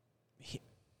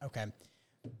okay.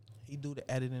 He do the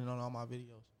editing on all my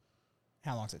videos.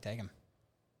 How long does it take him?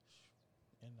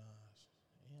 And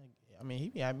I mean, he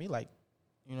be at me like,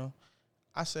 you know,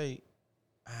 I say,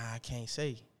 I can't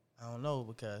say. I don't know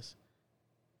because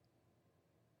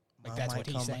like that's what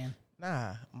he's saying?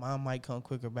 Nah, mine might come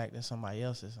quicker back than somebody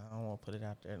else's. I don't want to put it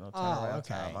out there. No turnaround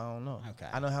time. I don't know. Okay.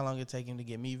 I know how long it take him to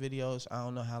get me videos. I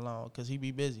don't know how long because he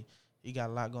be busy. He got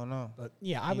a lot going on. But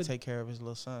yeah, I would take care of his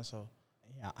little son. So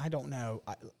yeah, I don't know.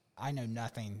 I know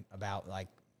nothing about like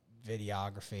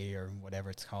videography or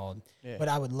whatever it's called. Yeah. But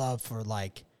I would love for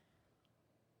like,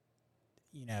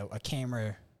 you know, a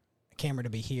camera to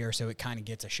be here so it kind of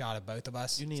gets a shot of both of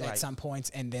us you need at some points,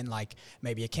 and then like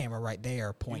maybe a camera right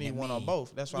there pointing at me. You need one on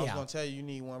both. That's why I was going to tell you. You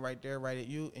need one right there, right at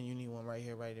you, and you need one right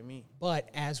here, right at me.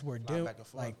 But as we're doing it,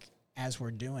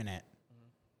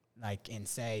 mm-hmm. like, and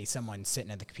say someone's sitting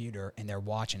at the computer and they're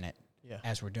watching it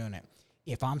as we're doing it.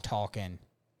 If I'm talking,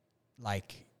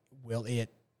 like, will it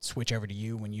switch over to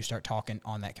you when you start talking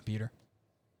on that computer?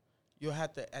 You'll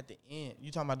have to, at the end,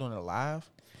 you talking about doing it live?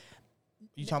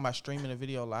 You talking about streaming a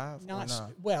video live?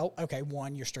 Well, okay,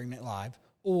 one, you're streaming it live,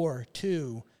 or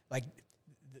two, like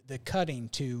the cutting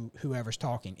to whoever's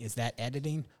talking, is that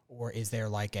editing, or is there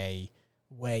like a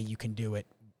way you can do it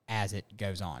as it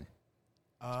goes on?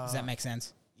 Does that make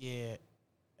sense? Yeah.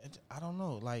 I don't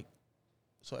know. Like,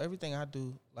 so everything I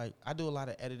do, like, I do a lot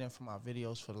of editing for my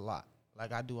videos for the lot.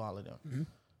 Like, I do all of them. Mm-hmm.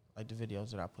 Like, the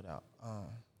videos that I put out.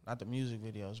 Not the music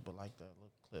videos, but, like, the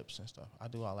little clips and stuff. I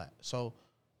do all that. So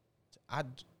I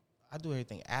do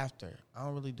everything after. I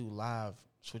don't really do live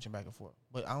switching back and forth.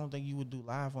 But I don't think you would do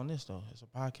live on this, though. It's a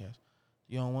podcast.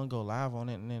 You don't want to go live on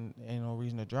it, and then ain't no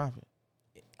reason to drop it.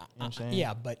 You know what I'm saying?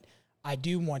 Yeah, but I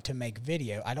do want to make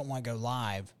video. I don't want to go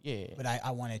live. Yeah. But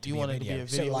I want it to be a video. You want it to be a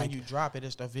video. So, like, when you drop it,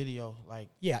 it's the video. Like,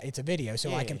 yeah, it's a video.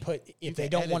 So I can put, if they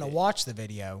don't want to watch the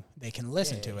video, they can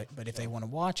listen to it. But if they want to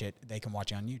watch it, they can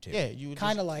watch it on YouTube. Yeah, you would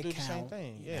kind of like do the same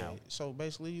thing. Yeah. So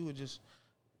basically, you would just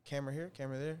camera here,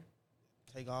 camera there,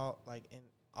 take all, like, in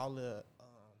all the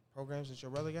programs that your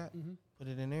brother got, mm-hmm. put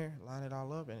it in there, line it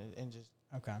all up, and just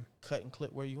cut and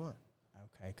clip where you want.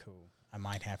 Okay, cool. I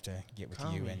might have to get with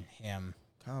you and him.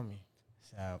 Call me.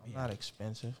 So not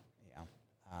expensive. Yeah.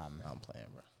 I'm playing,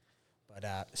 bro. But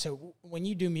so when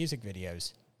you do music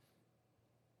videos,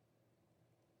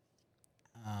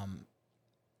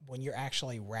 when you're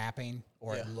actually rapping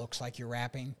or it looks like you're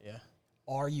rapping,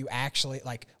 are you actually,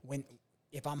 like,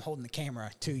 if I'm holding the camera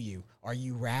to you, are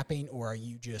you rapping or are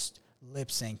you just lip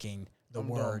syncing the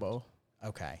word? Both.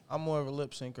 Okay. I'm more of a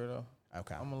lip syncer though.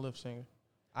 Okay. I'm a lip syncer.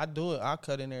 I do it. I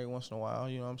cut in every once in a while.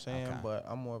 You know what I'm saying? Okay. But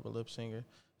I'm more of a lip syncer.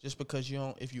 Just because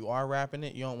if you are rapping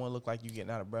it, you don't want to look like you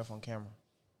getting out of breath on camera.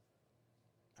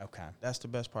 Okay. That's the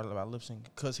best part about lip syncing.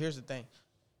 Because here's the thing.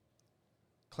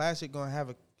 Classic going to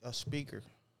have a speaker.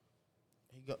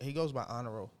 He goes by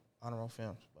Honoro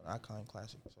Films, but I call him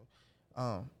Classic.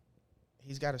 So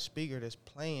he's got a speaker that's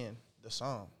playing the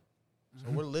song. So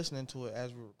we're listening to it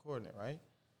as we're recording it, right?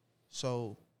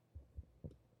 So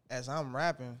as I'm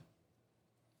rapping,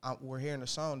 we're hearing the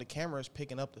song. The camera is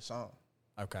picking up the song.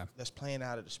 Okay. That's playing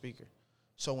out of the speaker.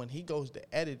 So when he goes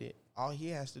to edit it, all he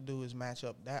has to do is match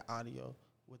up that audio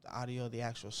with the audio of the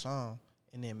actual song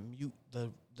and then mute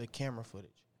the camera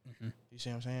footage. Mm-hmm. You see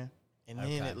what I'm saying? And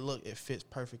then it fits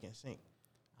perfect in sync.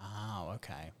 Oh,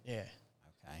 okay. Yeah.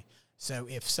 Okay. So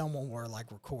if someone were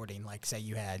like recording, like say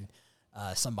you had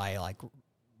somebody like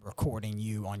recording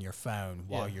you on your phone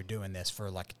while you're doing this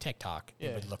for like TikTok,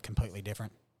 it would look completely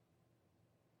different.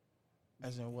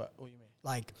 As in what? What do you mean?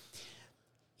 Like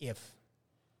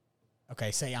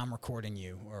say I'm recording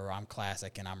you or I'm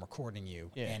Classic and I'm recording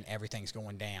you and everything's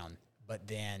going down, but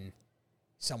then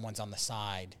someone's on the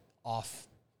side off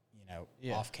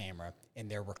camera and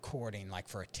they're recording like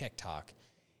for a TikTok.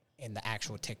 In the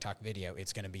actual TikTok video,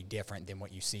 it's going to be different than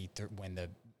what you see when the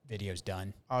video's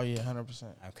done. Oh yeah, 100%.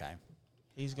 Okay.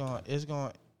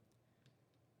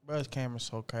 Bro, his camera's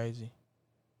so crazy.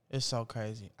 It's so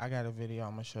crazy. I got a video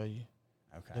I'm gonna show you.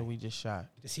 Okay. That we just shot.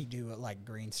 Does he do like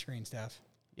green screen stuff?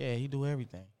 Yeah, he do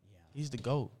everything. Yeah. He's the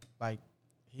GOAT. Like,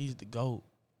 he's the GOAT.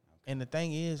 Okay. And the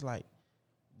thing is, like,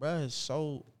 bro is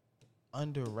so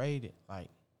underrated. Like,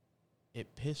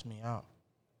 it pissed me off.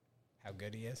 How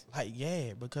good he is? Like,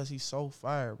 yeah, because he's so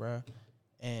fire, bro.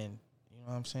 And you know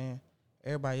what I'm saying?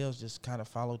 Everybody else just kind of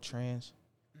follow trends.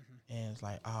 And it's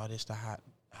like, oh, this the hot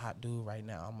dude right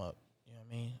now. I'm up. You know what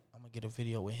I mean? I'm going to get a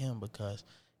video with him because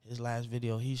his last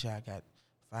video he shot got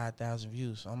 5,000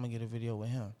 views. So I'm going to get a video with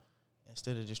him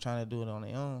instead of just trying to do it on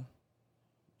their own.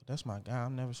 But that's my guy.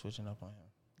 I'm never switching up on him.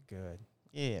 Good.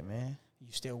 Yeah, man.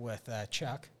 You still with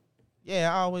Chuck?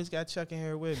 Yeah, I always got Chuck in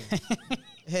here with me.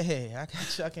 Hey, I got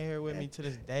Chuck in here with me to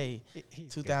this day.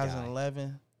 He's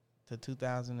 2011 to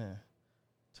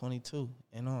 2022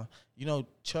 and on. You know,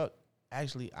 Chuck,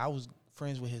 actually, I was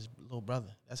friends with his little brother.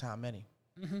 That's how I met him.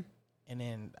 Mm-hmm. And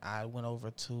then I went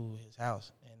over to his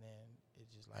house, and then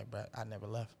it's just like, bro, I never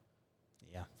left.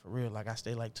 Yeah. For real. Like, I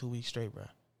stayed like 2 weeks straight, bro.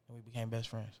 And we became best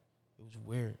friends. It was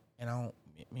weird. And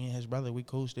me and his brother, we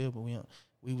cool still, but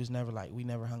we was never like, we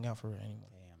never hung out for real anymore.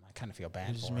 Damn, I kind of feel bad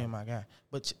It was for just him. me and my guy.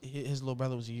 But his little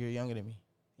brother was a year younger than me.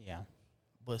 Yeah.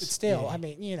 But still, yeah. I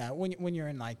mean, you know, when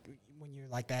you're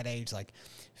like that age, like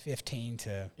 15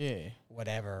 to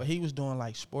whatever. But he was doing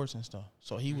like sports and stuff.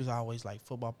 So he was always like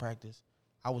football practice.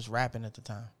 I was rapping at the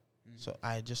time. So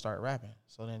I had just started rapping.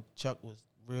 So then Chuck was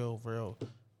real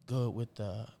good with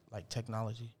the like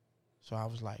technology. So I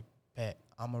was like, bet,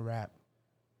 I'm going to rap.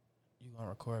 You going to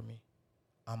record me.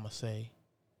 I'm going to say.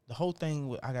 The whole thing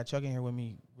with I got Chuck in here with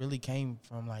me really came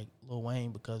from like Lil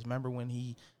Wayne, because remember when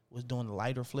he was doing the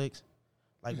lighter flicks?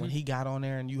 Like when he got on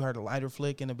there and you heard a lighter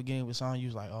flick in the beginning of the song, you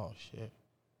was like, oh shit,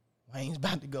 Wayne's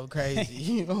about to go crazy.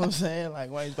 You know what I'm saying?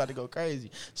 Like Wayne's about to go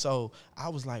crazy. So I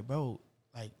was like, bro,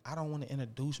 like I don't want to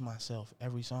introduce myself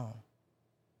every song.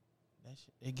 That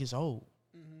shit, it gets old.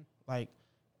 Like,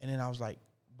 and then I was like,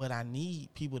 but I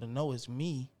need people to know it's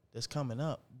me that's coming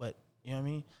up. But you know what I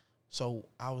mean? So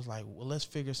I was like, well, let's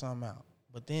figure something out.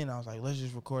 But then I was like, let's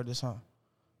just record this song.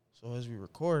 So as we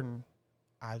recording,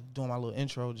 I doing my little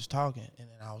intro, just talking, and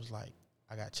then I was like,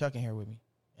 I got Chuck in here with me.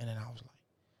 And then I was like,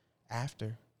 after,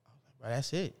 I was like, bro,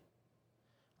 that's it.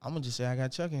 I'm gonna just say I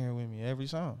got Chuck in here with me every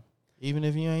song. Even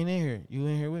if you ain't in here, you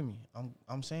in here with me.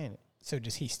 I'm saying it. So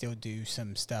does he still do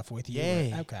some stuff with you?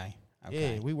 Yeah. Okay.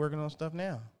 Yeah, we working on stuff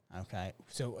now. Okay.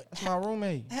 So That's my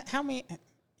roommate. How many?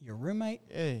 Your roommate?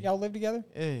 Yeah. Y'all live together?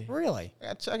 Yeah. Really? I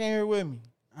got Chuck in here with me.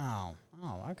 Oh,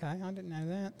 okay. I didn't know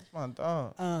that. That's my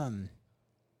dog.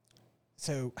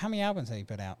 So how many albums have you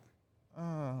put out?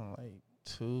 Like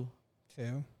 2,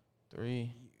 2,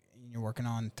 3. You're working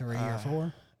on 3 or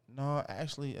 4? No,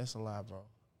 actually, that's a lie, bro.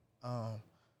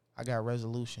 I got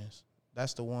resolutions.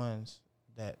 That's the ones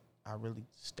that I really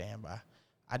stand by.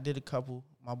 I did a couple.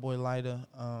 My boy Lighter,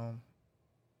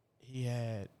 he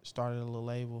had started a little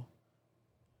label.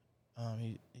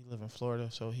 He lived in Florida,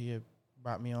 so he had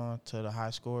brought me on to the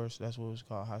High Scores. That's what it was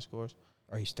called, High Scores.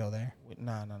 Are you still there?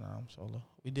 Nah, I'm solo.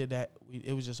 We did that.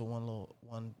 It was just a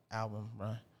one album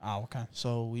run. Oh, okay.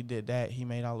 So we did that. He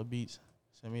made all the beats.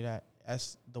 Send me that.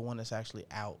 That's the one that's actually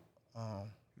out.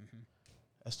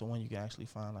 That's the one you can actually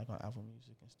find like on Apple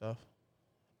Music and stuff.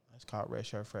 It's called Red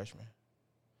Shirt Freshman.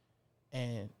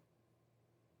 And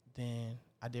then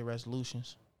I did Resolution,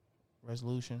 and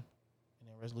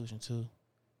then Resolution 2.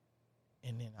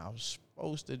 And then I was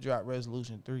supposed to drop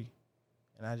Resolution 3,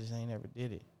 and I just ain't never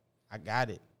did it. I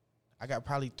got it. I got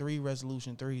probably 3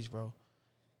 Resolution 3s, bro.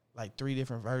 Like 3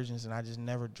 different versions, and I just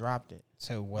never dropped it.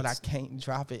 So but I can't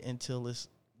drop it until it's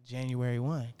January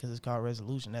 1, because it's called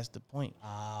Resolution. That's the point.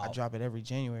 I drop it every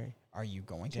January. Are you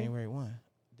going to? January 1.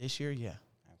 This year, yeah.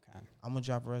 Okay. I'm going to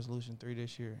drop a Resolution 3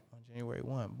 this year on January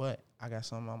 1, but I got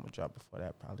something I'm going to drop before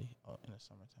that, probably in the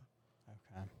summertime.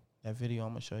 Okay. That video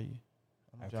I'm going to show you.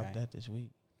 I'm going to drop that this week.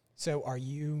 So are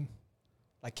you,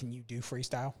 like, can you do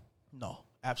freestyle? No,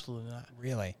 absolutely not.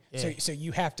 Really? Yeah. So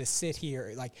you have to sit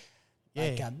here, like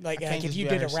can't if you just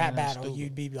did a be rap out here battle, saying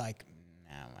you'd be like,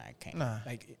 no, I can't. Nah.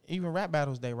 Like, even rap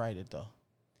battles, they write it, though.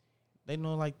 They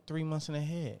know, like, 3 months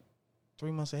ahead.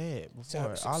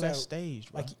 Before. All that's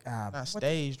staged, bro. Like, not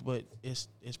staged, but it's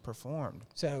performed.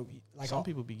 So, like, some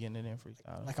people be getting it in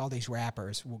freestyle. Like all these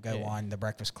rappers will go on The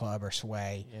Breakfast Club or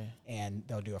Sway, and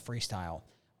they'll do a freestyle.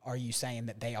 Are you saying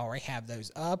that they already have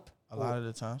those up? A lot of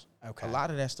the times. Okay. A lot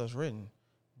of that stuff's written.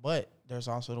 But there's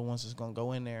also the ones that's going to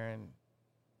go in there and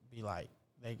be like,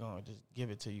 they're going to just give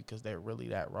it to you because they're really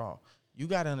that raw. You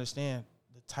got to understand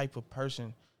the type of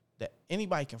person that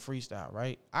anybody can freestyle,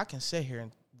 right? I can sit here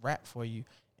and rap for you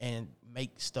and make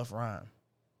stuff rhyme.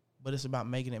 But it's about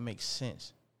making it make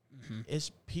sense. It's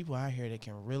people out here that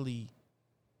can really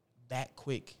that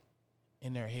quick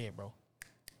in their head, bro,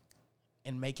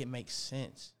 and make it make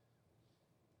sense.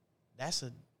 That's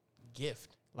a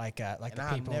gift. Like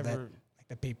the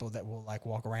the people that will like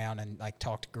walk around and like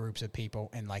talk to groups of people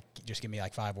and like just give me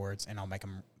like 5 words and I'll make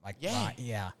them like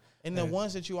yeah. And the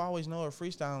ones that you always know are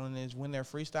freestyling is when they're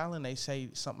freestyling, they say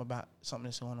something about something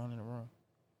that's going on in the room.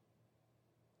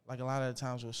 Like a lot of the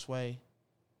times with Sway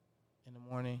in the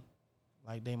morning,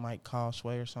 like they might call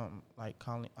Sway or something, like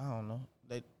calling, I don't know.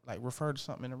 They like refer to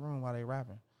something in the room while they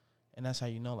rapping. And that's how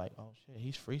you know, like, oh shit,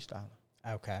 he's freestyling.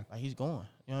 Okay. Like he's going.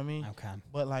 You know what I mean? Okay.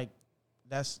 But like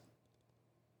that's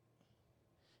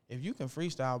if you can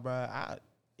freestyle, bro,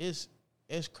 it's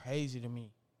crazy to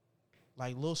me.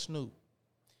 Like Lil Snoop.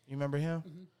 You remember him?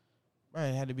 Mm-hmm. Bro,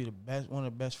 it had to be one of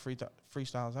the best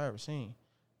freestyles I ever seen.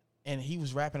 And he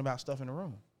was rapping about stuff in the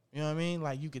room. You know what I mean?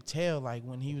 Like, you could tell, like,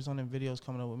 when he was on them videos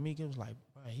coming up with Meek, it was like,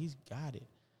 bro, he's got it.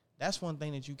 That's one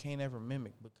thing that you can't ever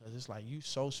mimic because it's like you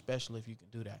so special if you can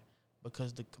do that.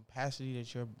 Because the capacity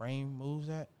that your brain moves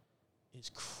at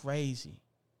is crazy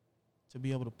to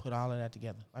be able to put all of that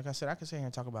together. Like I said, I could sit here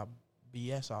and talk about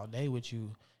BS all day with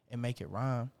you and make it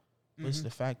rhyme. But it's the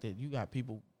fact that you got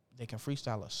people that can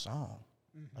freestyle a song,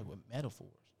 like with metaphors.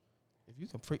 If you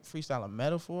can freestyle a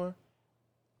metaphor,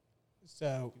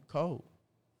 so you're cold.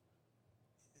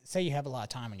 Say you have a lot of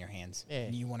time on your hands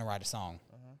and you want to write a song.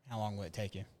 Uh-huh. How long will it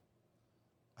take you?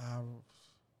 I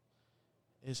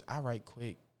write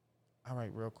quick. I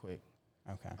write real quick.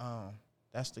 Okay.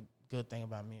 That's the good thing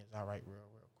about me is I write real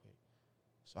quick.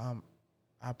 So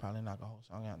I probably knock a whole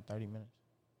song out in 30 minutes.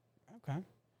 Okay.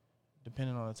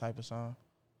 Depending on the type of song.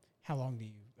 How long do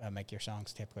you make your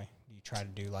songs typically? Do you try to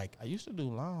do like... I used to do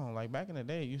long. Like back in the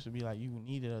day, it used to be like you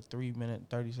needed a 3-minute,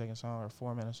 30-second song or a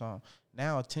 4-minute song.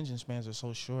 Now attention spans are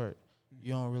so short,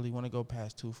 you don't really want to go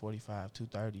past 2:45, 2:30. You know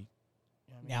what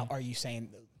I mean? Now, are you saying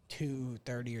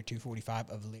 2:30 or 2:45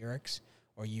 of lyrics,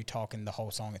 or are you talking the whole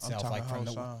song itself? I'm like talking from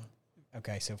the the whole song.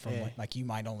 Okay, so from like you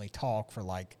might only talk for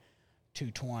like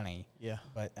 2:20. Yeah.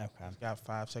 But okay. It's got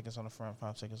 5 seconds on the front,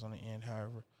 5 seconds on the end,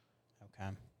 however. Okay.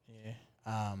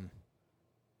 Yeah.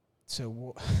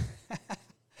 So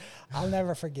I'll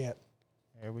never forget.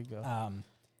 There we go.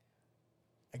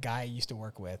 A guy I used to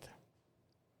work with,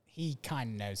 he kind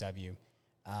of knows of you,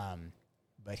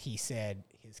 but he said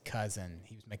his cousin,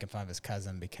 he was making fun of his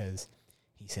cousin because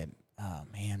he said,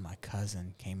 man, my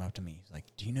cousin came up to me. He's like,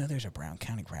 do you know there's a Brown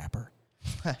County rapper?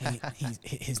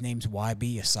 His name's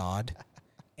YB ASOD.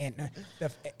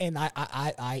 And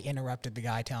I interrupted the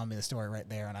guy telling me the story right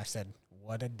there, and I said,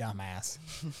 what a dumbass.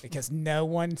 Because no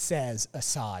one says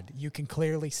ASOD. You can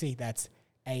clearly see that's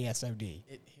ASOD.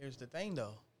 Here's the thing,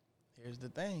 though. Here's the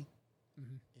thing.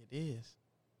 It is.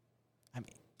 I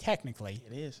mean, technically.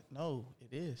 It is. No,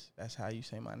 it is. That's how you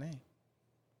say my name.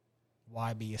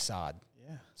 YB ASOD.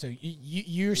 Yeah. So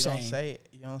you're saying...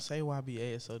 You don't say YB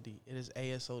ASOD. It is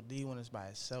ASOD when it's by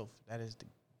itself. That is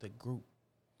the group.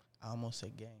 I almost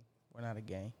said gang. We're not a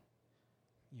gang.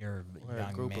 We're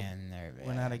young men.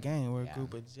 We're not a gang. We're a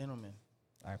group of gentlemen.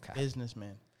 Okay.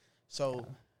 Businessmen. So...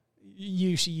 You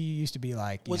used to be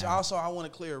like... Which also I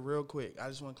want to clear real quick. I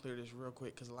just want to clear this real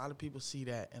quick because a lot of people see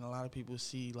that and a lot of people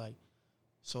see like...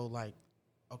 So like,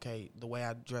 okay, the way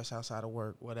I dress outside of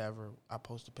work, whatever, I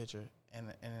post a picture and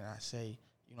I say,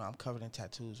 you know, I'm covered in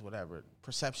tattoos, whatever.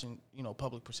 Perception, you know,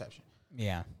 public perception.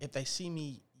 Yeah. If they see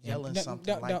me yelling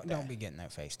something that... Don't be getting no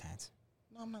face tats.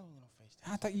 No, I'm not going to get no face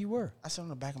tats. I thought you were. I said on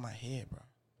the back of my head,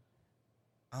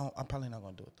 bro. I'm probably not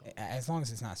going to do it, though. As long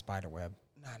as it's not spider web.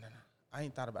 Nah. I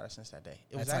ain't thought about it since that day.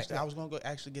 It was actually, I was going to go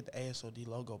actually get the ASOD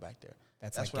logo back there.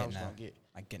 That's like what I was going to get.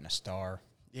 Like getting a star.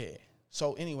 Yeah.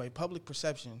 So anyway, public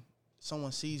perception,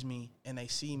 someone sees me and they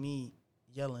see me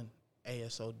yelling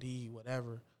ASOD,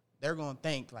 whatever, they're going to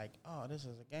think like, oh, this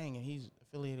is a gang and he's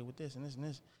affiliated with this and this and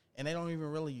this. And they don't even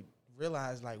really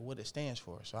realize like what it stands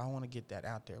for. So I want to get that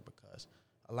out there because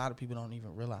a lot of people don't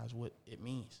even realize what it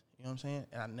means. You know what I'm saying?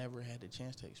 And I never had the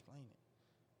chance to explain it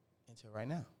until right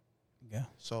now. Yeah.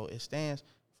 So it stands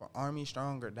for Army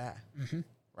Strong or Die.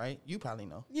 Right? You probably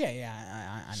know.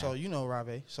 Yeah, I know. So you know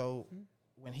Ravye. So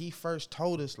when he first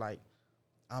told us like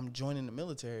I'm joining the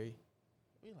military,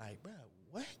 we like, bro,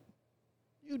 what?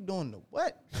 You doing the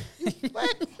what?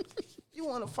 What? You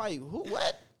want to fight who?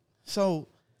 What? So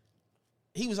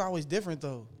he was always different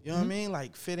though. You know what I mean?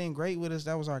 Like fit in great with us.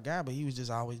 That was our guy, but he was just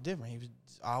always different. He was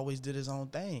always did his own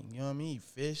thing. You know what I mean? He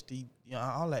fished,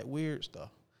 all that weird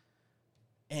stuff.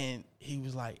 And he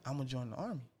was like, I'm going to join the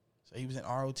Army. So he was in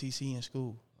ROTC in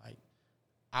school. Like,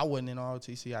 I wasn't in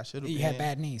ROTC. I should have been. You had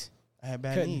bad knees. I had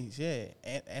bad knees, yeah.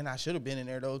 And I should have been in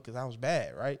there, though, because I was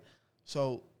bad, right?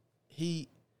 So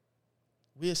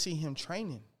we'll see him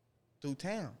training through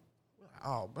town. We're like,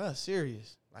 oh, bro,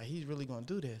 serious. Like, he's really going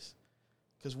to do this.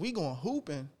 Because we going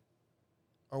hooping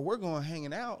or we're going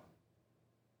hanging out,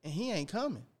 and he ain't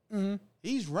coming.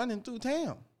 He's running through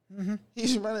town. Mm-hmm.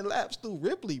 He's running laps through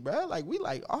Ripley, bro. Like, we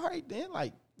like, all right, then,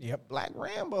 like, Yep. Black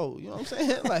Rambo, you know what I'm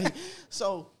saying? Like,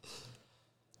 so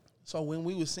when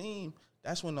we was seeing,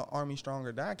 that's when the Army Strong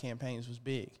or Die campaigns was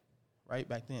big, right,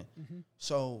 back then. Mm-hmm.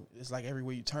 So it's like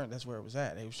everywhere you turn, that's where it was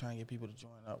at. They was trying to get people to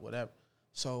join up, whatever.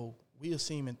 So we'll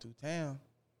see him in through town,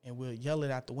 and we'll yell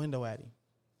it out the window at him.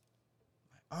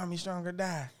 Like, Army Strong or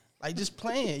Die. Like, just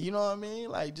playing, you know what I mean?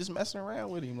 Like, just messing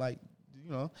around with him, like, you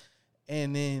know.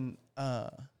 And then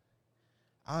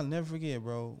I'll never forget,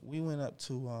 bro, we went up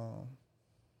to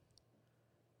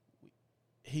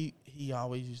he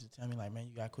always used to tell me, like, man,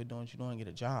 you got to quit doing what you're doing and get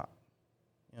a job.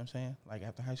 You know what I'm saying? Like,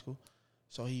 after high school.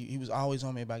 So he was always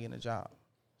on me about getting a job.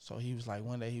 So he was like,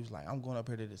 one day he was like, I'm going up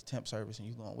here to this temp service and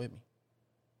you going with me.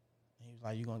 And he was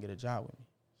like, you going to get a job with me.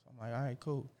 So I'm like, all right,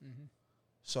 cool. Mm-hmm.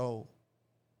 So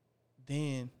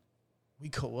then we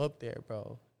go up there,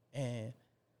 bro, and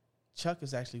Chuck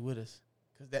is actually with us.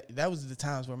 Because that was the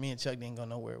times where me and Chuck didn't go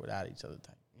nowhere without each other.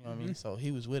 You know what I mean? So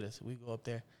he was with us. We go up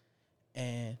there,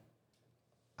 and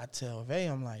I tell Vay,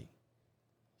 I'm like,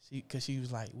 because she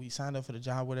was like, we signed up for the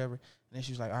job, whatever. And then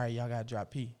she was like, all right, y'all got to drop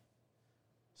P.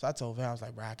 So I told Vay, I was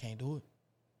like, bro, I can't do it.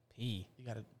 P? You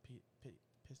got to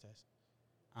piss test.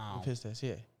 Oh. Piss test,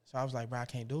 yeah. So I was like, bro, I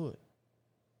can't do it.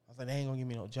 I was like, they ain't going to give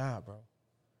me no job, bro.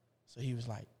 So he was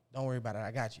like, don't worry about it.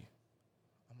 I got you.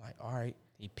 I'm like, all right.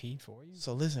 He peed for you?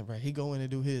 So listen, bro, he go in and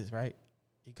do his, right?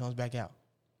 He comes back out.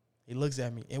 He looks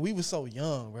at me. And we was so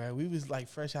young, bro. We was like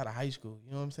fresh out of high school.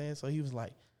 You know what I'm saying? So he was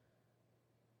like,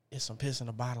 it's some piss in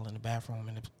a bottle in the bathroom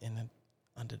in the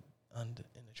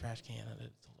trash can under the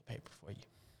toilet paper for you.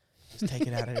 Just take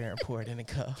it out of there and pour it in a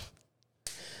cup.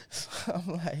 So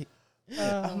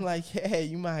I'm like, hey,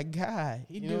 you my guy.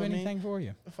 He'd do anything for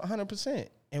you. 100%.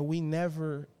 And we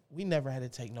never had to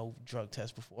take no drug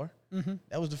test before. Mm-hmm.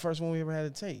 That was the first one we ever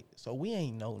had to take. So we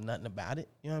ain't know nothing about it.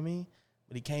 You know what I mean?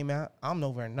 But he came out. I'm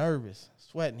over there nervous,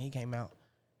 sweating. He came out.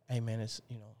 Hey, man, it's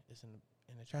in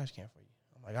the trash can for you.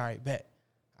 I'm like, all right, bet.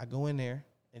 I go in there,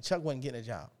 and Chuck wasn't getting a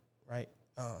job, right?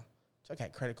 Chuck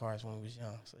had credit cards when he was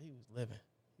young, so he was living.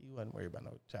 He wasn't worried about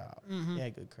no job. Mm-hmm. He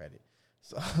had good credit.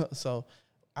 So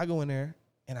I go in there,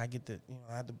 and I get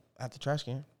I had the trash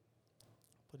can,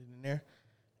 put it in there,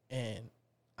 and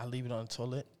I leave it on the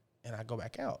toilet, and I go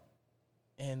back out.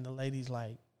 And the lady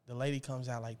comes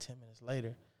out like 10 minutes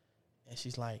later, and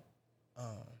she's like,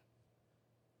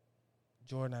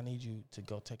 Jordan, I need you to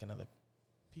go take another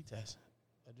P test,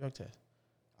 a drug test.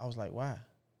 I was like, why?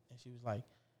 And she was like,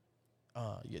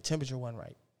 your temperature wasn't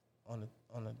right on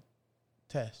the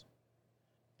test.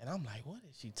 And I'm like, what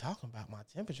is she talking about? My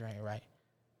temperature ain't right.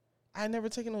 I had never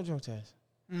taken no drug test.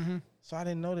 Mm-hmm. So I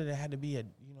didn't know that it had to be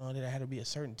a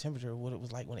certain temperature of what it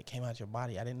was like when it came out your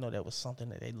body. I didn't know that was something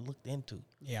that they looked into.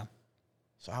 Yeah.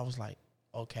 So I was like,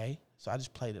 okay. So I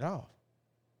just played it off.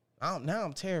 Now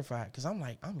I'm terrified because I'm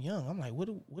like, I'm young. I'm like, what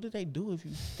do they do if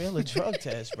you fail a drug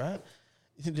test, bro?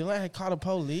 Did I call the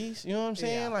police? You know what I'm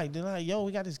saying? Yeah. Like, they're like, yo,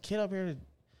 we got this kid up here that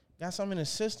got something in the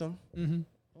system. Mm-hmm. It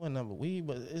wasn't number weed,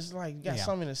 but it's like, you got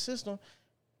something in the system.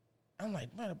 I'm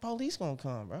like, bro, the police gonna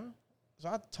come, bro. So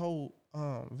I told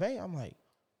Vay,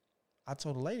 I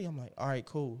told the lady, I'm like, all right,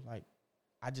 cool. Like,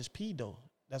 I just peed, though.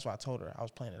 That's what I told her. I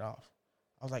was playing it off.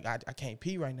 I was like, I can't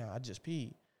pee right now. I just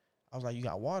peed. I was like, you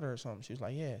got water or something? She was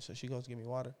like, yeah. So she goes to get me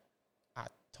water. I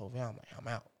told Vay, I'm like, I'm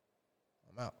out.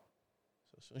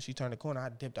 So as soon as she turned the corner, I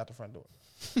dipped out the front door.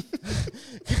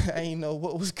 I ain't know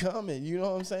what was coming. You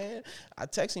know what I'm saying? I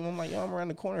text him. I'm like, yo, I'm around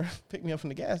the corner. Pick me up from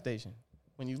the gas station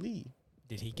when you leave.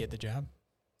 Did he get the job?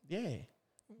 Yeah.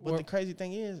 But the crazy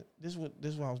thing is, this is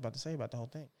what I was about to say about the whole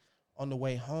thing. On the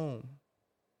way home,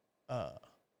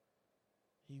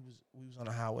 we was on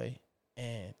the highway,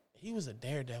 and he was a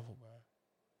daredevil, bro.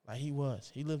 Like, he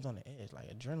was. He lived on the edge, like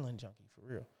adrenaline junkie,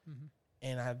 for real. Mm-hmm.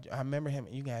 And I remember him,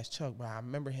 you guys, Chuck, bro, I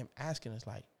remember him asking us,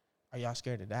 like, are y'all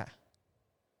scared to die?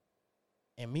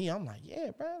 And me, I'm like,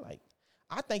 yeah, bro. Like,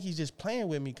 I think he's just playing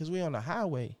with me because we on the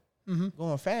highway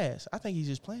going fast. I think he's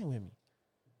just playing with me.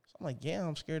 So I'm like, yeah,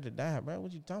 I'm scared to die, bro.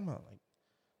 What you talking about? Like,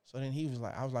 so then he was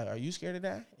like, I was like, are you scared to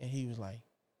die? And he was like,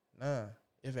 nah.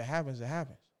 If it happens, it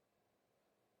happens.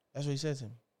 That's what he said to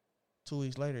me. 2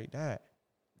 weeks later, he died.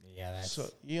 Yeah, that's... So,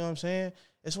 you know what I'm saying?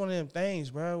 It's one of them things,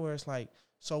 bro, where it's like,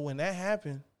 so when that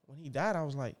happened, when he died, I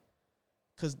was like,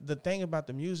 because the thing about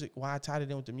the music, why I tied it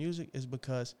in with the music is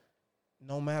because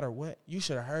no matter what, you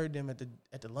should have heard them at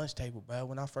the lunch table, bro.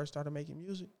 When I first started making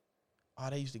music,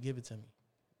 they used to give it to me.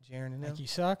 Jaron and them. Like, you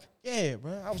suck? Yeah,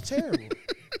 bro. I was terrible.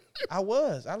 I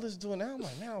listened to it now. I'm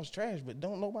like, man, I was trash, but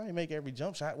don't nobody make every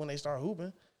jump shot when they start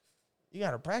hooping. You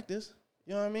got to practice.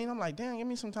 You know what I mean? I'm like, damn, give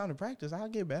me some time to practice. I'll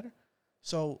get better.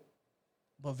 So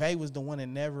But Vay was the one that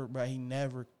never, bro. He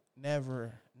never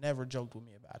joked with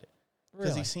me about it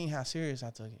because he seen how serious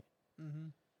I took it. Mm-hmm.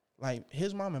 Like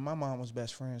his mom and my mom was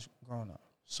best friends growing up,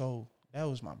 so that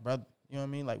was my brother. You know what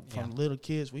I mean? Like from little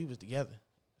kids, we was together.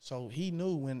 So he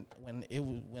knew when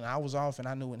I was off, and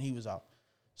I knew when he was off.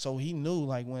 So he knew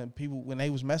like when they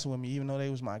was messing with me, even though they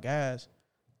was my guys,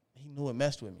 he knew it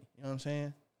messed with me. You know what I'm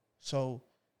saying? So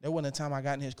there wasn't a time I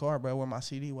got in his car, bro, where my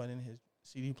CD wasn't in his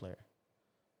CD player.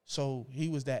 So he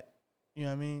was that, you know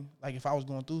what I mean? Like if I was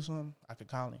going through something, I could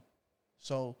call him.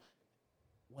 So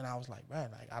when I was like, bro,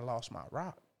 like I lost my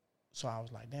rock. So I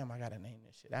was like, damn, I got to name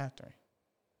this shit after him.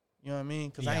 You know what I mean?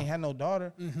 Because I ain't had no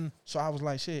daughter. Mm-hmm. So I was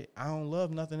like, shit, I don't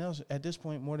love nothing else at this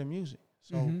point more than music.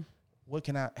 So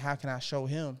how can I show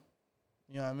him,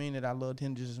 you know what I mean, that I loved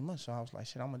him just as much? So I was like,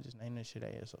 shit, I'm going to just name this shit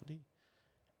ASOD.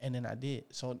 And then I did.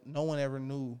 So no one ever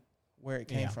knew where it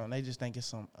came from. They just think it's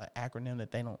some acronym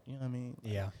that they don't, you know what I mean?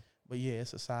 Like, but yeah,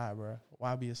 it's ASOD, bro.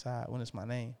 Why be ASOD when it's my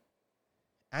name?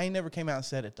 I ain't never came out and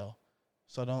said it, though.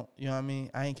 So don't, you know what I mean?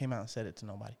 I ain't came out and said it to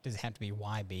nobody. Does it have to be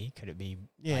YB? Could it be?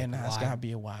 Yeah, like it's got to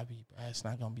be a YB, bro. It's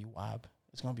not going to be YB.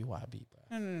 It's going to be YB,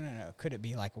 bro. No. Could it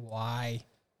be like Y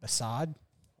ASOD?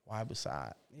 Y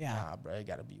beside. Yeah. Nah, bro. It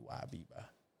got to be YB, bro.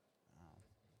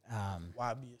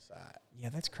 YB aside. Yeah,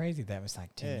 that's crazy. That was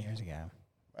like 10 years ago.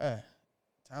 Bruh,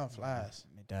 time flies.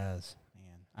 It does,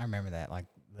 man. I remember that, like,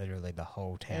 literally the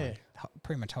whole town,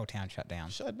 pretty much whole town shut down.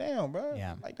 Shut down, bro.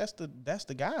 Yeah. Like, that's the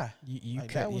guy.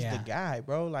 That was the guy,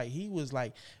 bro. Like, he was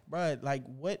like, bro, like,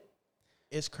 what?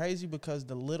 It's crazy because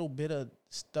the little bit of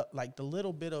stuff, like, the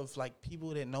little bit of, like,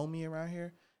 people that know me around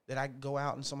here that I go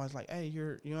out and somebody's like, hey,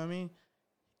 you know what I mean?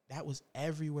 That was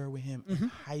everywhere with him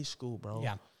in high school, bro.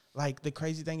 Yeah. Like, the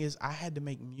crazy thing is I had to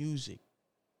make music.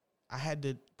 I had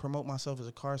to promote myself as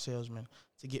a car salesman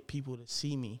to get people to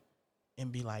see me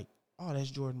and be like, oh,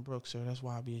 that's Jordan Brooks, or that's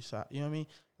YB ASOD. You know what I mean?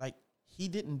 Like, he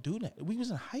didn't do that. We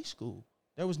was in high school.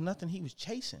 There was nothing he was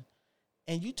chasing.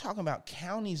 And you talking about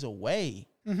counties away,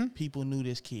 people knew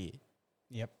this kid.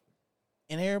 Yep.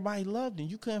 And everybody loved him.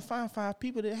 You couldn't find 5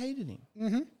 people that hated him.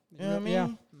 Mm-hmm. You know what I mean? Yeah.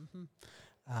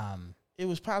 Mm-hmm. It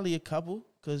was probably a couple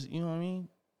because, you know what I mean?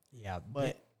 Yeah,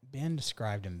 but Ben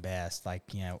described him best. Like,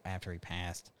 you know, after he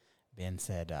passed, Ben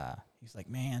said, he's like,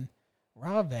 man,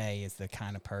 Ravye is the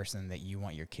kind of person that you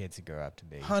want your kids to grow up to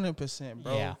be. 100%,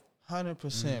 bro. Yeah.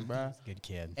 100%, bro. He's a good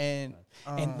kid. And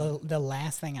the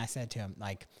last thing I said to him,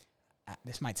 like,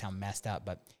 this might sound messed up,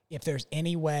 but if there's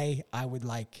any way I would,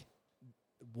 like,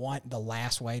 want the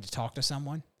last way to talk to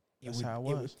someone, that's how it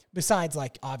was. Besides,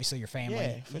 like, obviously your family.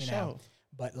 Yeah, for sure. Know,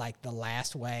 but, like, the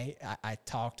last way I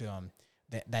talked to him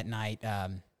that night,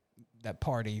 that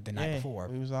party the night before.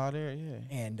 We was all there, yeah.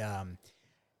 And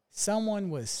someone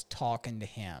was talking to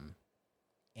him,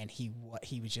 and he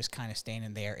was just kind of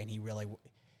standing there, and he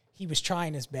was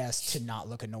trying his best to not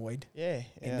look annoyed. Yeah.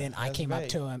 And then I came up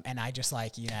to him, and I just,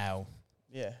 like, shook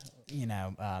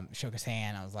his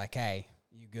hand. I was like, hey,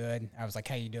 you good? I was like,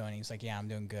 how you doing? He was like, yeah, I'm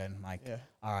doing good. I'm like,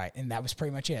 all right. And that was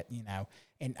pretty much it, you know.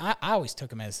 And I always took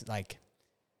him as, like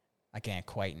an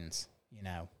acquaintance, you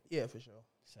know. Yeah, for sure.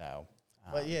 So.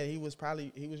 But yeah, he was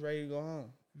ready to go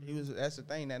home. That's the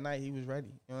thing, that night he was ready.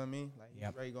 You know what I mean? Like, he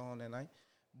was ready to go home that night.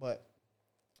 But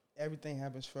everything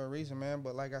happens for a reason, man.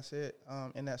 But like I said,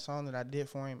 in that song that I did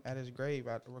for him at his grave,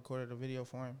 I recorded a video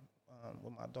for him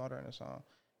with my daughter in the song.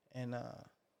 And I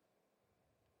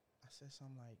said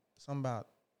something about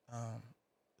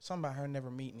her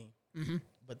never meeting him.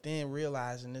 But then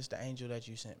realizing this the angel that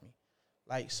you sent me.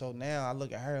 Like, so now I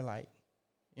look at her like,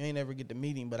 you ain't never get to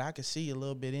meet him, but I could see a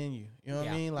little bit in you. You know what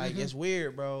I mean? Like, it's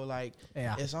weird, bro. Like,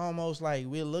 it's almost like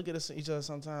we'll look at each other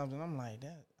sometimes, and I'm like,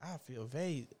 that I feel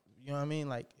vague. You know what I mean?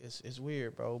 Like, it's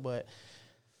weird, bro. But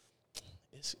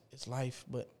it's life.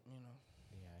 But, you know,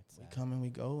 we come and we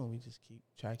go, and we just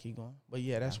try to keep going. But,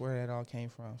 yeah, that's where that all came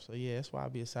from. So, yeah, that's why I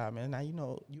be ASOD, man. Now, you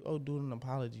know, you owe dude an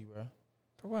apology, bro.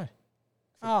 For what?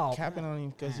 For capping on him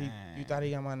because you thought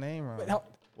he got my name wrong. But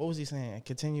what was he saying?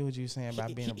 Continue what you saying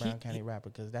about being a Brown County rapper,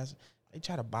 because they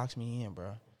try to box me in,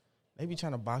 bro. They be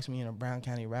trying to box me in a Brown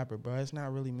County rapper, bro. It's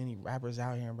not really many rappers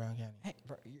out here in Brown County. Hey,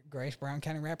 bro, greatest Brown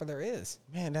County rapper there is.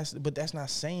 Man, that's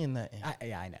not saying nothing.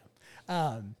 I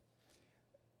know.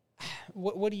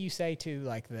 What do you say to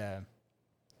like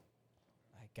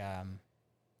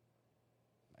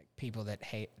people that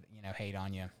hate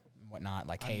on you and whatnot,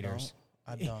 like haters?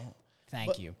 I don't.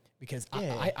 Thank you. Because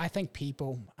I think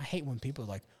I hate when people are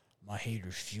like, my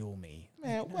haters fuel me.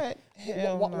 Man, what?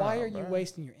 Why are you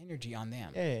wasting your energy on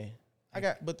them? Yeah.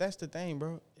 But that's the thing,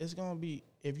 bro. It's going to be,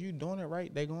 if you doing it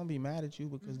right, they're going to be mad at you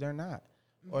because they're not.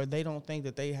 Or they don't think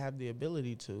that they have the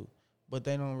ability to, but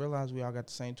they don't realize we all got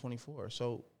the same 24.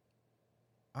 So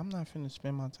I'm not finna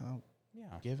spend my time Yeah.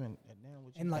 giving a damn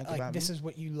what you And think like about this me. is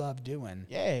what you love doing.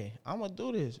 Yeah, I'm gonna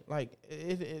do this. Like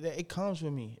it comes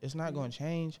with me. It's not gonna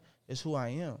change. It's who I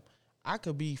am. I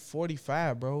could be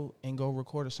 45, bro, and go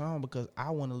record a song because I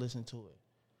want to listen to it.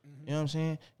 Mm-hmm. You know what I'm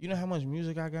saying? You know how much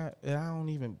music I got that I don't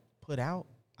even put out?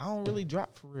 I don't really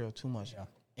drop for real too much. Yeah.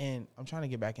 And I'm trying to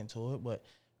get back into it, but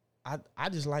I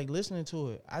just like listening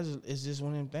to it. It's just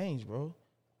one of them things, bro.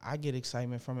 I get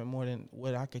excitement from it more than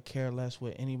what I could care less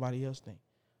what anybody else think.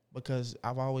 Because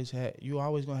you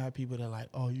always gonna have people that like,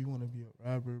 oh, you wanna be a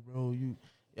rapper, bro, you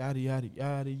yada yada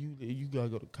yada, you gotta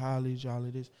go to college, all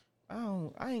of this.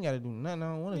 I ain't gotta do nothing I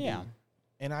don't wanna do.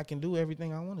 And I can do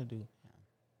everything I wanna do.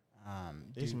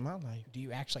 This is my life. Do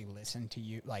you actually listen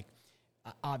to like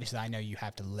obviously I know you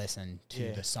have to listen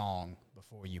to the song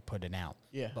before you put it out.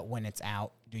 Yeah. But when it's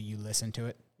out, do you listen to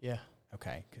it? Yeah.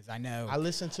 Okay, because I know I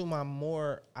listen to my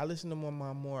more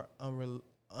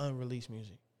unreleased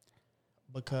music.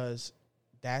 Because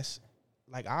that's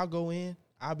like I'll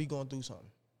be going through something,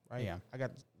 right? Yeah. I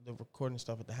got the recording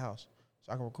stuff at the house,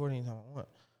 so I can record anytime I want.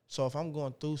 So if I'm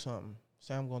going through something,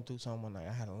 say I'm going through something one night,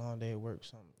 I had a long day at work,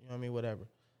 something, you know what I mean, whatever.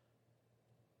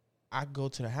 I go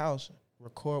to the house,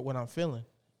 record what I'm feeling,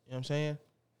 you know what I'm saying?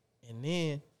 And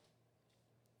then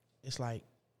it's like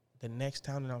the next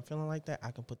time that I'm feeling like that,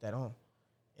 I can put that on,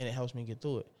 and it helps me get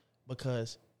through it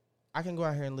because I can go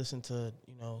out here and listen to,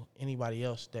 anybody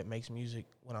else that makes music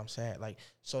when I'm sad. Like,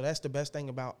 so that's the best thing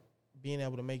about being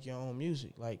able to make your own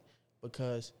music. Like,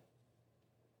 because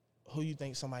who you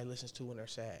think somebody listens to when they're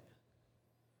sad?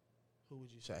 Who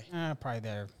would you say? probably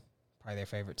their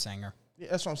favorite singer. Yeah,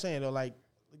 that's what I'm saying, though. Like,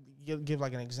 give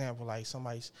like an example. Like,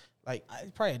 somebody's, like...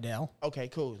 probably Adele. Okay,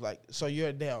 cool. Like, so you're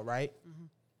Adele, right? Mm-hmm.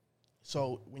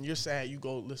 So when you're sad, you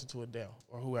go listen to Adele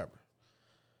or whoever.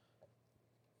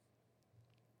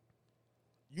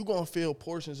 You're going to feel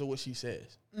portions of what she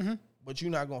says, but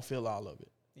you're not going to feel all of it.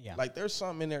 Yeah. Like, there's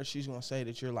something in there she's going to say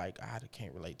that you're like, I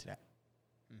can't relate to that.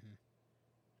 Mm-hmm.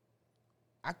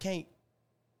 I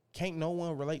can't no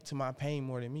one relate to my pain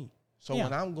more than me. So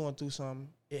when I'm going through something,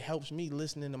 it helps me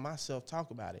listening to myself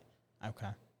talk about it. Okay.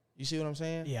 You see what I'm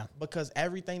saying? Yeah. Because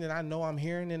everything that I know I'm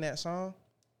hearing in that song,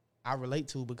 I relate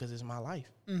to because it's my life.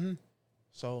 Mm-hmm.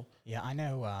 So. Yeah, I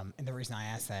know. And the reason I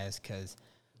ask that is because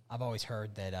I've always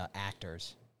heard that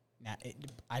actors, now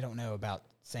I don't know about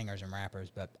singers and rappers,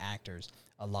 but actors,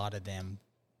 a lot of them,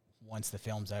 once the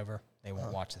film's over, they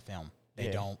won't watch the film.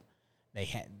 They don't.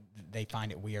 They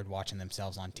find it weird watching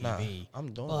themselves on TV. Nah,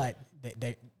 I'm doing but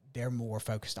they're more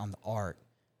focused on the art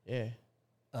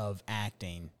of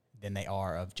acting than they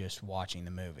are of just watching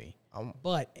the movie.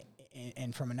 But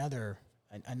and from another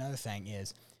thing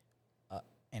is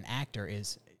an actor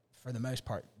is, for the most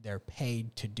part, they're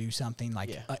paid to do something.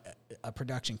 Like a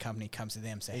production company comes to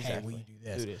them and say, hey, will you do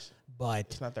this? But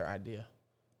it's not their idea.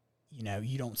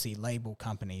 You don't see label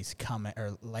companies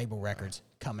label records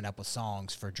coming up with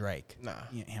songs for Drake. Nah.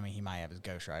 He might have his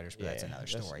ghostwriters, but that's another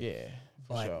story. Yeah,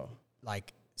 but sure.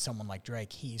 Like someone like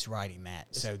Drake, he's writing that.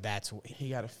 So that's what he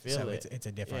got to feel it. It's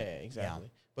a different. Yeah,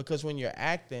 exactly. Because when you're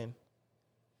acting,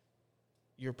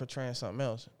 you're portraying something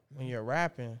else. When you're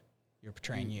rapping, you're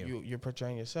portraying you're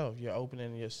portraying yourself. You're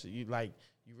opening you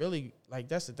really, like,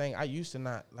 that's the thing. I used to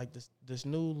not, like, this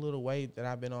new little way that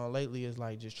I've been on lately is,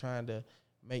 like, just trying to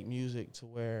make music to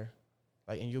where,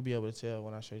 like, and you'll be able to tell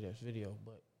when I show you this video,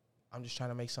 but I'm just trying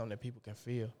to make something that people can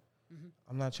feel. Mm-hmm.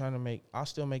 I'm not trying to I'll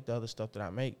still make the other stuff that I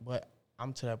make, but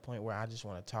I'm to that point where I just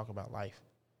want to talk about life.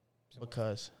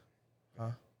 Because,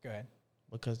 Go ahead.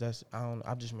 Because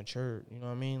I've just matured, you know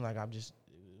what I mean? Like,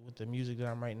 with the music that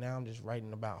I'm writing now, I'm just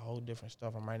writing about whole different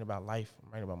stuff. I'm writing about life.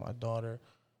 I'm writing about my daughter,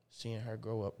 seeing her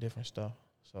grow up, different stuff.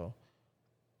 So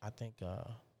I think it's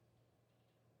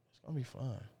going to be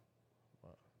fun.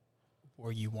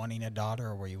 Were you wanting a daughter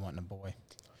or were you wanting a boy?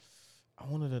 I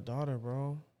wanted a daughter,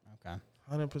 bro. Okay.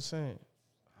 100%.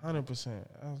 100%.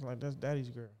 I was like, that's daddy's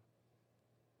girl.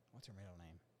 What's her middle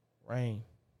name? Rain.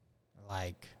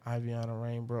 Like? Iviana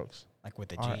Rain Brooks. Like with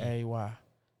the G? Rayne.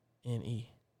 Okay.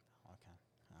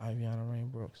 Iviana Rain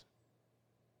Brooks.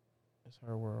 It's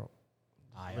her world.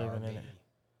 IRB.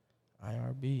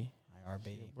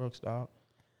 IRB. Brooks, dog.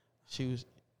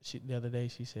 The other day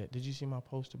she said, did you see my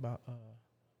post about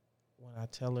when I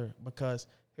tell her, because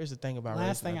here's the thing about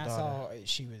last raising thing a daughter. I saw,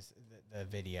 she was the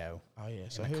video. Oh yeah,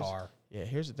 so in the car. Yeah,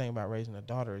 here's the thing about raising a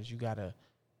daughter is you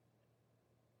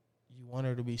want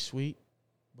her to be sweet,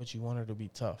 but you want her to be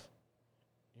tough.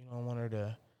 You don't want her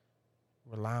to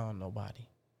rely on nobody.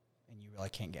 And you really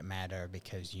can't get mad at her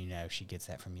because she gets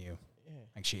that from you. Yeah.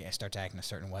 Like she starts acting a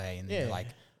certain way, and then you're like,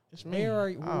 It's me.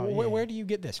 Where do you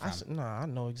get this from? I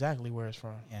know exactly where it's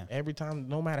from. Yeah. Every time,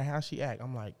 no matter how she act,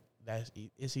 I'm like,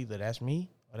 it's either that's me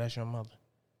or that's your mother.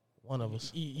 One of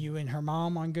us. You and her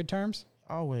mom on good terms?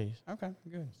 Always. Okay,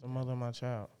 good. It's the mother of my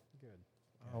child. Good.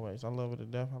 Always. I love her to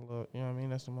death. You know what I mean?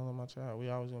 That's the mother of my child. We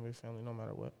always going to be family no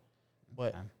matter what.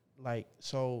 But,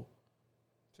 So,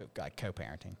 like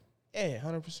co-parenting. Yeah,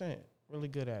 100%. Really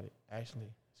good at it,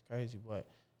 actually. It's crazy. But,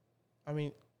 I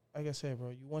mean, like I said, bro,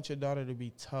 you want your daughter to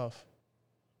be tough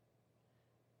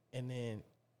and then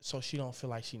so she don't feel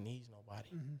like she needs nobody.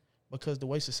 Mm-hmm. Because the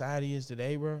way society is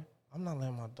today, bro, I'm not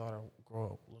letting my daughter grow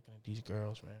up looking at these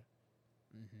girls, man.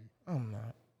 Mm-hmm. I'm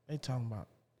not. They talking about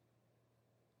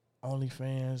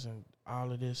OnlyFans and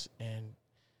all of this. And,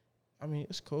 I mean,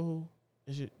 it's cool.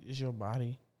 It's your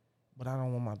body. But I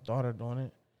don't want my daughter doing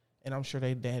it. And I'm sure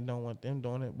they dad don't want them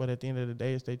doing it. But at the end of the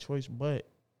day, it's their choice. But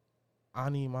I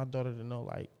need my daughter to know,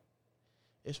 like,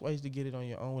 it's ways to get it on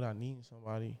your own without needing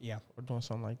somebody. Yeah. Or doing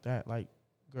something like that. Like,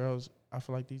 girls, I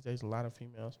feel like these days a lot of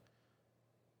females.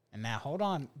 And now, hold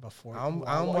on before I'm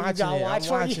watching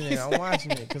it. I'm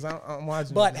watching it because I'm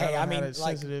watching. But it. hey, I mean, how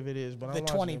sensitive it is. But the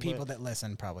 20 people that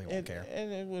listen probably won't care.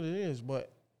 And it's what it is.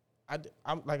 But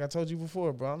I'm like I told you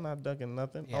before, bro. I'm not ducking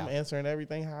nothing. Yeah. I'm answering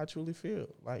everything how I truly feel.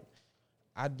 Like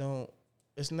I don't.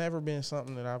 It's never been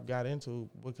something that I've got into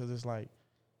because it's like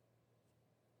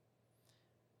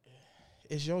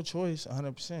it's your choice,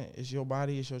 100%. It's your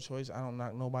body. It's your choice. I don't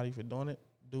knock nobody for doing it.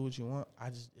 Do what you want.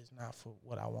 It's not for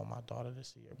what I want my daughter to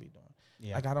see her be doing.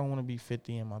 Yeah. Like I don't want to be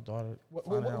 50 and my daughter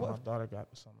find out my daughter got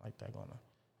something like that going on.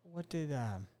 What did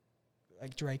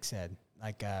like Drake said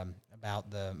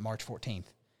about the March 14th?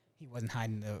 He wasn't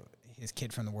hiding his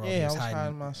kid from the world. Yeah, he was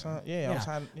hiding my son. Yeah, I was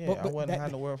hiding. Yeah, I wasn't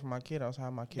hiding the world from my kid. I was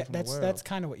hiding my kid from the world. That's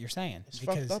kind of what you're saying. It's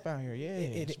fucked up out here. Yeah,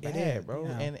 it's bad, it is, bro. You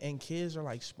know. And kids are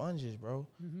like sponges, bro.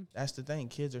 Mm-hmm. That's the thing.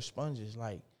 Kids are sponges,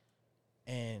 like,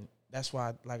 and that's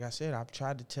why, like I said, I've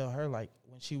tried to tell her, like,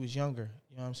 when she was younger,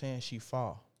 you know what I'm saying? She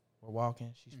fall. We're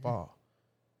walking. She's fall.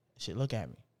 She look at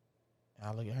me. And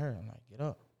I look at her. I'm like, get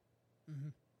up. Mm-hmm.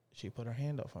 She put her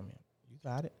hand up for me. You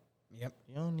got it. Yep.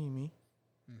 You don't need me.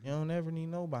 Mm-hmm. You don't ever need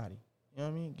nobody. You know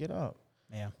what I mean? Get up.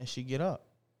 Yeah. And she get up.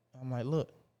 I'm like,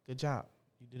 look, good job.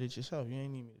 You did it yourself. You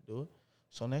ain't need me to do it.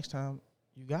 So next time,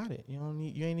 you got it. You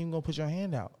ain't even going to put your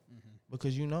hand out. Mm-hmm.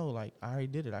 Because you know, like, I already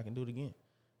did it. I can do it again.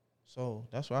 So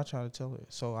that's what I try to tell her.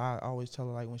 So I always tell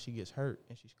her, like, when she gets hurt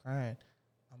and she's crying,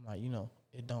 I'm like, you know,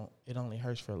 it only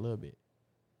hurts for a little bit.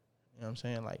 You know what I'm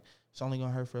saying? Like, it's only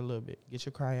going to hurt for a little bit. Get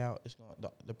your cry out.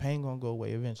 The pain going to go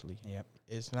away eventually. Yep.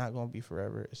 It's not going to be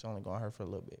forever. It's only going to hurt for a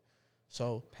little bit.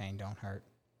 So pain don't hurt.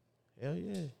 Hell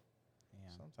yeah.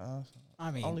 Sometimes.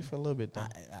 I mean, only for a little bit, though.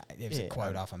 It was a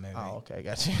quote off a movie. Oh, okay.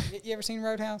 Got you. You ever seen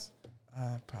Roadhouse?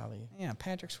 Probably. Yeah,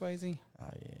 Patrick Swayze. Oh,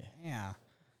 yeah. Yeah.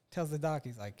 Tells the doc,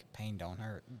 he's like, pain don't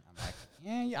hurt. I'm like,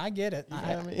 yeah, I get it. You know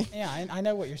what I mean? Yeah, I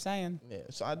know what you're saying. Yeah,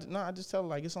 so I just tell her,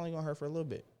 like, it's only going to hurt for a little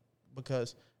bit.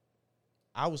 Because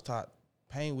I was taught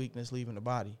pain, weakness, leaving the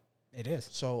body. It is.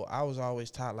 So I was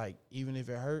always taught, like, even if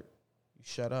it hurt, you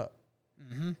shut up.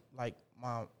 Mm-hmm. Like,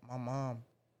 my mom,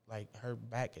 like, her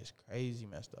back is crazy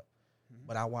messed up. Mm-hmm.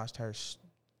 But I watched her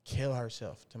kill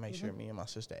herself to make sure me and my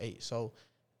sister ate. So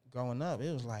growing up,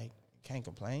 it was like, can't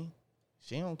complain.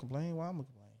 She don't complain, why I'm going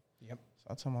to complain? Yep. So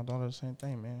I tell my daughter the same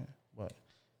thing, man. But,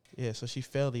 yeah, so she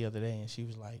fell the other day, and she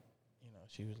was like,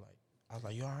 I was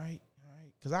like, you all right? All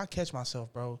right? Because I catch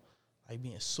myself, bro, like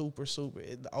being super.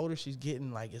 The older she's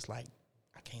getting, like, it's like,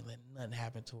 I can't let nothing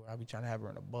happen to her. I be trying to have her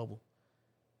in a bubble.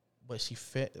 But she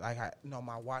fit, like,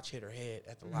 my watch hit her head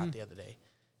at the lot the other day,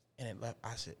 and it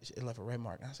left a red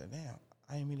mark. And I said, damn,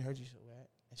 I didn't mean to hurt you so bad.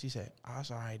 And she said, oh,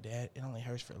 it's all right, Dad. It only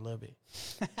hurts for a little bit.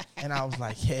 And I was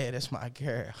like, yeah, that's my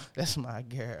girl. That's my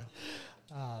girl.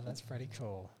 Oh, that's pretty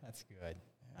cool. That's good.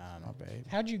 My baby.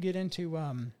 How'd you get into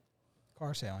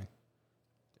car selling?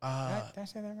 Did I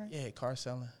say that right? Yeah, car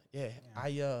selling. Yeah.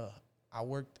 I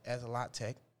worked as a lot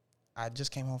tech. I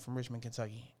just came home from Richmond,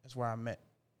 Kentucky. That's where I met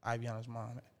Iviana's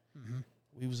mom at. Mm-hmm.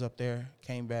 We was up there,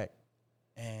 came back,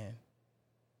 and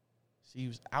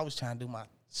I was trying to do my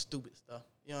stupid stuff.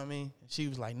 You know what I mean? And she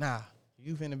was like, nah,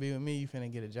 you finna be with me, you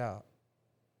finna get a job.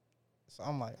 So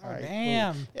I'm like, all right,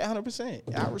 damn. Cool. Yeah, 100%.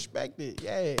 Yeah, I respect it.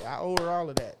 Yeah, I owe her all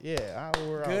of that. Yeah, I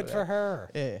owe her all of that. Good for her.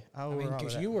 Yeah, I owe her all of that.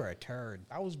 Because you were a turd.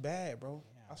 I was bad, bro.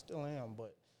 Yeah. I still am,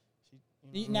 but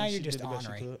now you're just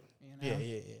honoring. You know?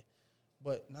 Yeah.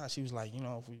 But nah, she was like,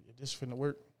 if this is finna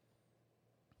work,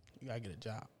 you gotta get a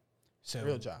job. So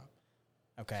real job.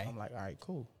 Okay. So I'm like, all right,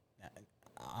 cool.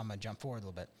 I'm gonna jump forward a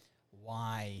little bit.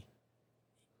 Why?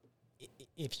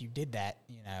 If you did that,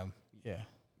 yeah,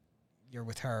 you're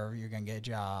with her, you're gonna get a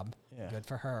job. Yeah. Good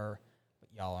for her, but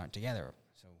y'all aren't together.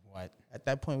 So What? At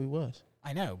that point, we was.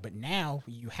 I know, but now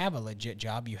you have a legit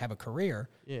job. You have a career.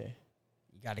 Yeah.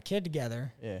 You got a kid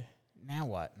together. Yeah. Now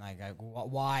what? Like,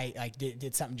 why? Like,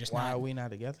 did something just Why not? are we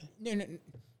not together? No.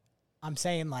 I'm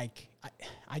saying, like,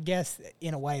 I guess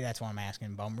in a way that's what I'm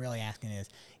asking. But I'm really asking is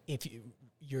if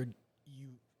you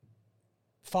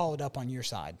followed up on your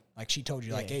side, like she told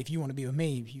you, like, hey, if you want to be with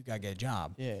me, you gotta get a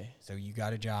job. Yeah. So you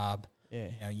got a job. Yeah.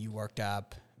 You know, you worked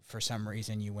up. For some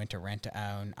reason, you went to rent to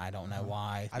own. I don't know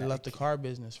why. I left the car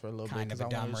business for a little bit Kind of because a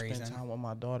I dumb wanted to reason. spend time with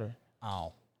my daughter.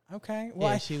 Oh, okay.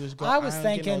 Well, Yeah, she was. I was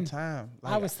didn't get thinking. no time.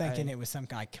 I was thinking it was some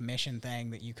kind of commission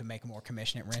thing that you could make more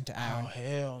commission at rent to own. Oh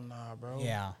hell nah, bro.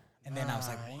 Yeah. And then I was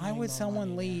like, Nah, why ain't would no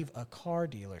someone money there. leave a car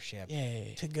dealership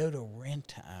Yeah. to go to rent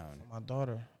to own? My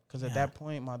daughter, because at Yeah. that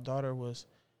point, my daughter was,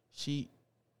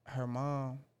 her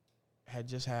mom had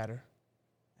just had her.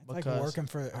 It's like working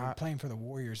for, or playing for the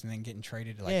Warriors and then getting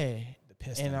traded to like the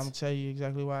Pistons. And I'm gonna tell you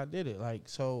exactly why I did it. Like,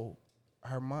 so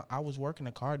her mom, I was working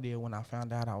a car deal when I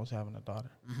found out I was having a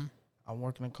daughter. Mm-hmm. I'm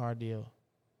working a car deal.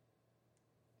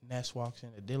 Ness walks in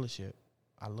the dealership.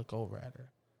 I look over at her.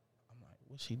 I'm like,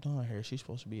 what's she doing here? She's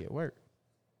supposed to be at work,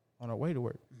 on her way to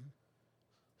work. Mm-hmm.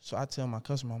 So I tell my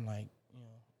customer, I'm like,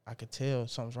 I could tell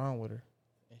something's wrong with her.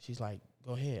 And she's like,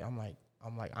 go ahead. I'm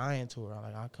like eyeing to her. I'm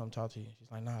like, I'll come talk to you.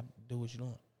 She's like, nah, do what you're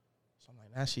doing. So I'm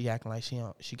like, now she acting like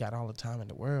she got all the time in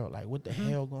the world. Like, what the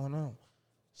hell going on?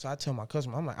 So I tell my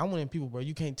customer, I'm like, I'm one of them people, bro,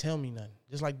 you can't tell me nothing.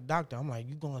 Just like the doctor, I'm like,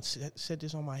 you going to set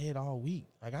this on my head all week.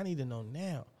 Like, I need to know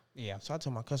now. Yeah. So I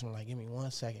tell my customer, like, give me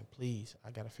 1 second, please.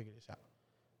 I got to figure this out.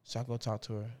 So I go talk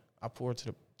to her. I pull her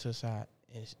to the side,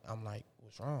 and I'm like,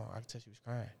 what's wrong? I could tell she was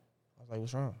crying. I was like,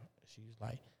 what's wrong? She was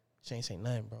like, she ain't say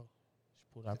nothing, bro. She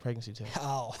pulled out a pregnancy test.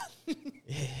 Oh.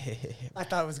 Yeah. I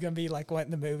thought it was going to be like what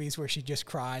in the movies where she just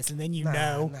cries and then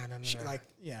Nah. She like,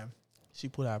 yeah. She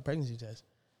pulled out a pregnancy test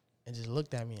and just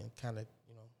looked at me and kind of,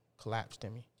 collapsed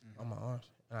in me on my arms.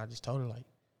 And I just told her, like,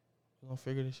 we're going to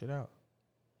figure this shit out.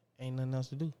 Ain't nothing else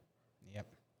to do. Yep.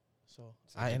 So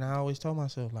I always told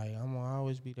myself, like, I'm going to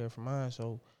always be there for mine.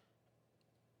 So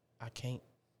I can't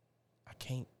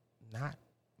not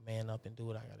man up and do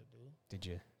what I got to do. Did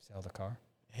you sell the car?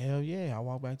 Hell yeah. I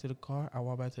walked back to the car. I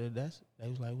walked back to the desk. They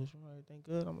was like, what's wrong? Everything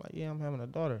good? I'm like, yeah, I'm having a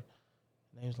daughter.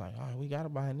 And they was like, all right, we got to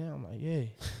buy it now. I'm like, yeah.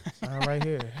 Sign right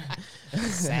here.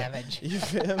 Savage. You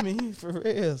feel me? For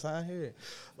real. Sign here.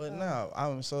 But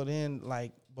no, so then,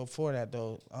 like, before that,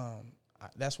 though,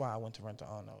 that's why I went to rent to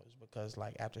own, though, is because,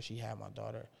 like, after she had our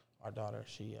daughter,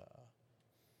 she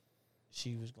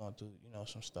was going through,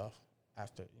 some stuff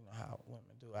after, how women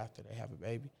do after they have a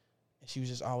baby. And she was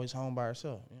just always home by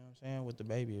herself, you know what I'm saying, with the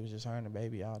baby. It was just her and the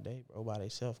baby all day, bro, by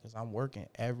themselves, because I'm working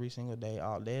every single day,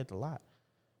 all day at the lot.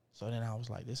 So then I was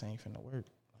like, this ain't finna work.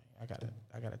 Like,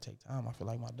 I gotta take time. I feel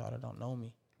like my daughter don't know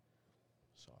me.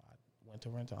 So I went to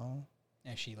rent to own.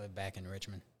 And she lived back in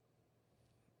Richmond?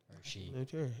 Or she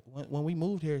lived here. When we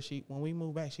moved here, when we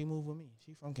moved back, she moved with me.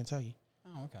 She from Kentucky.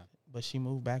 Oh, okay. But she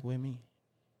moved back with me.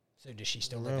 So does she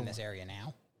still live in this area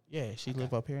now? Yeah, she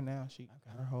live up here now. She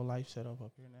her whole life set up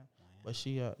here now. But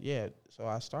she, so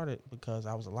I started because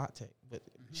I was a lot tech. But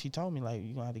she told me, like,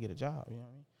 you're going to have to get a job, you know what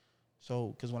I mean? So,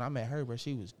 because when I met her, bro,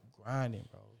 she was grinding,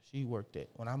 bro. She worked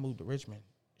when I moved to Richmond,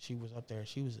 she was up there.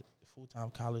 She was a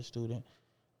full-time college student.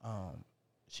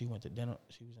 She went to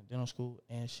she was in dental school,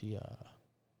 and she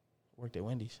worked at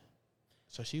Wendy's.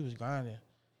 So she was grinding.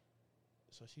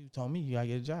 So she told me, you got to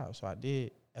get a job. So I did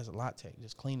as a lot tech,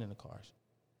 just cleaning the cars.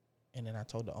 And then I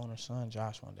told the owner's son,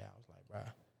 Josh, one day, I was like, bro,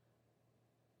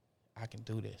 I can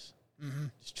do this. Mm-hmm.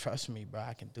 Just trust me, bro.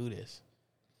 I can do this.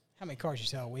 How many cars you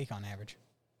sell a week on average?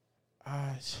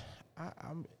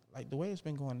 I'm like, the way it's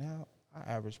been going now,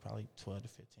 I average probably 12 to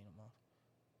 15 a month.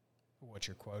 What's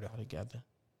your quota? Altogether.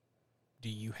 Do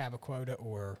you have a quota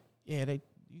or? Yeah, they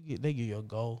give you a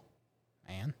goal.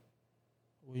 Man.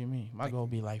 What do you mean? My goal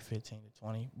be like 15 to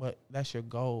 20, but that's your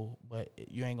goal. But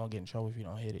you ain't gonna get in trouble if you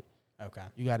don't hit it. Okay.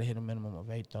 You got to hit a minimum of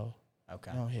 8 though.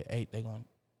 Okay. You don't hit 8, they gonna,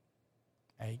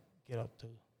 hey, get up to.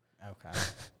 Okay.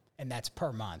 And that's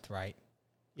per month, right?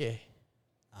 Yeah.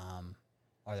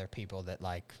 Are there people that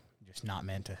like just not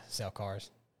meant to sell cars?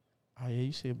 Oh yeah,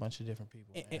 you see a bunch of different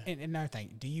people. And another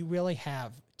thing, do you really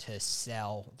have to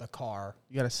sell the car?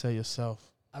 You got to sell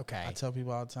yourself. Okay. I tell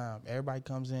people all the time, everybody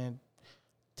comes in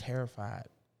terrified.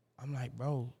 I'm like,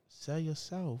 bro, sell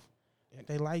yourself. If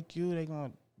they like you, they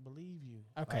going to believe you.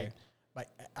 Okay. Like,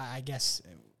 but I guess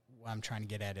what I'm trying to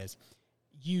get at is,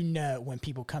 when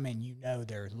people come in,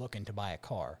 they're looking to buy a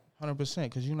car. 100%,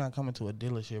 because you're not coming to a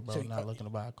dealership, bro, not looking to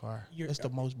buy a car. It's the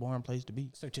most boring place to be.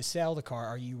 So to sell the car,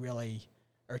 are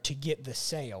or to get the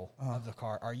sale of the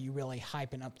car, are you really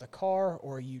hyping up the car,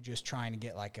 or are you just trying to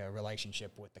get like a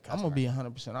relationship with the customer? I'm gonna be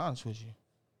 100% honest with you.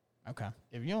 Okay.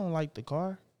 If you don't like the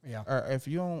car, or if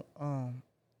you don't,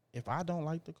 if I don't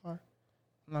like the car,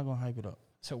 I'm not gonna hype it up.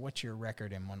 So what's your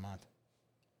record in 1 month?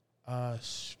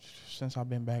 Since I've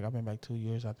been back 2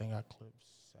 years. I think I clipped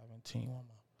 17 1 month.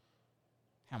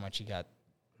 How much you got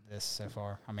this so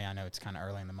far? I mean, I know it's kind of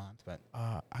early in the month, but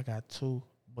I got 2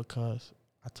 because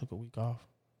I took a week off.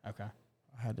 okay.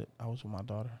 I was with my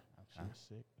daughter. She Okay. was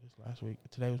sick this last week.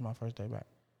 Today was my first day back.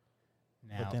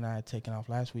 Now, But then I had taken off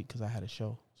last week because I had a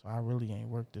show. So I really ain't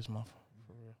worked this month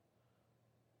for real.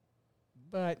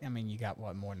 but I mean, you got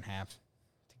what, more than half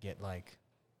to get like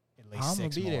at least I'm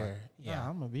 6 gonna be more. there. Yeah, Nah,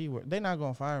 I'm gonna be where they're not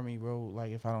gonna fire me, bro.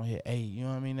 Like if I don't hit 8, you know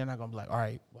what I mean? They're not gonna be like, all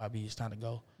right, YB, it's time to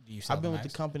go. Do you sell I've been with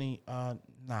most? the company.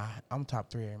 Nah, I'm top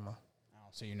 3 every month. Oh,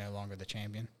 so you're no longer the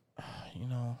champion? You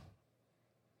know,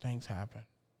 things happen.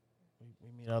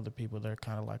 We meet other people that are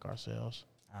kind of like ourselves.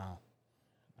 Oh,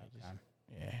 I just, okay.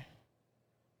 yeah.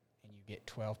 And you get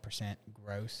 12%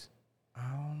 gross. I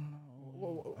don't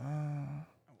know.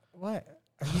 What?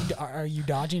 Are you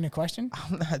dodging a question?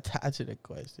 I'm not dodging the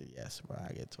question. Yes, bro.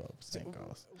 I get 12%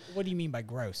 gross. What do you mean by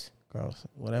gross? Gross.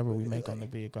 Whatever we make on the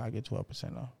vehicle, I get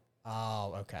 12% off.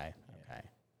 Oh, okay. Okay.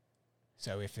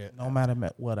 So if it No matter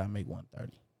what, I make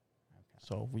 130.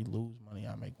 So if we lose money,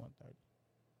 I make 130.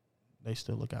 They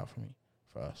still look out for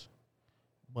us.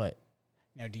 But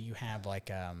now, do you have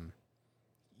like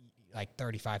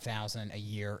 35,000 a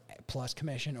year plus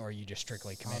commission, or are you just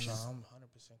strictly commission? Oh, no, I'm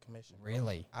 100% commission. Bro.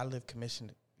 Really? I live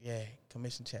commission. Yeah,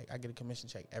 commission check. I get a commission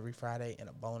check every Friday and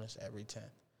a bonus every 10.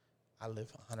 I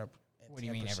live 100%. What do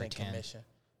you mean every 10? Commission.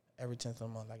 Every 10th of the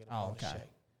month, I get a bonus okay. check.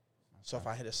 So if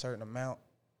I hit a certain amount,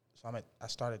 I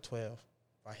start at 12.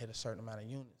 If I hit a certain amount of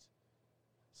units,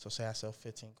 so say I sell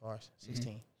 15 cars,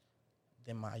 16,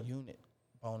 then my unit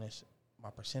bonus, my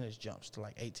percentage jumps to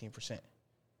like 18%.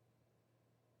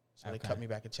 So they cut me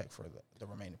back a check for the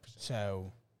remaining percent.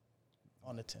 So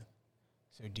on the 10.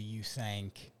 So do you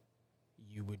think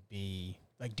you would be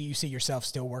like? Do you see yourself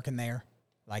still working there,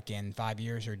 like in 5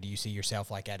 years, or do you see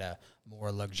yourself like at a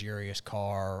more luxurious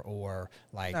car, or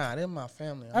like? Nah, they're my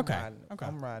family.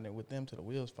 I'm riding it with them till the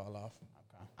wheels fall off.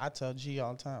 Okay. I tell G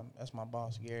all the time. That's my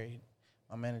boss, Gary,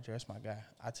 my manager. That's my guy.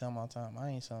 I tell him all the time. I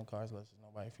ain't selling cars unless it's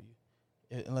nobody for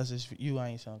you. Unless it's for you, I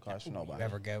ain't selling cars for nobody. You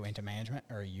ever go into management,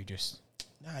 or are you just?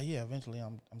 Nah, yeah. Eventually,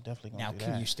 I'm definitely gonna. Now, do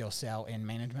can that. you still sell in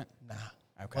management? Nah.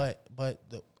 Okay. But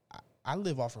I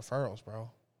live off referrals, bro.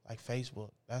 Like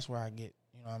Facebook. That's where I get.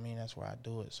 You know what I mean? That's where I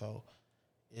do it. So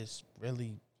it's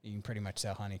really. You can pretty much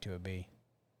sell honey to a bee.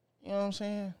 You know what I'm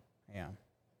saying? Yeah.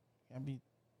 I be.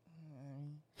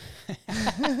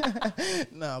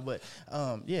 No, but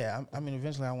yeah. I mean,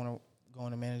 eventually, I want to go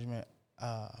into management.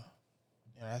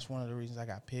 That's one of the reasons I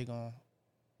got Pig on,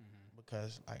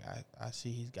 because like I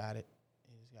see he's got it.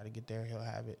 He's got to get there. He'll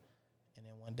have it, and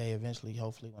then one day, eventually,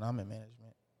 hopefully, when I'm in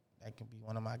management, that can be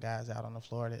one of my guys out on the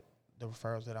floor. That the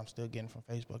referrals that I'm still getting from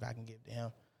Facebook, I can give to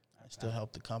him, and still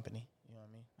help the company. You know what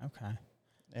I mean?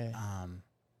 Okay. Yeah.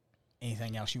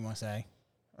 Anything else you want to say?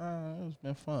 It's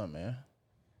been fun, man.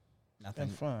 Nothing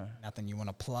been fun. Nothing you want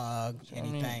to plug? So,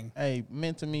 anything? I mean, hey,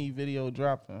 Meant to Me video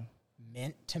dropping.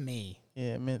 Meant to Me.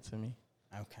 Yeah, Meant to Me.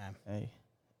 Okay. Hey,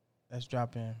 that's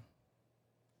dropping.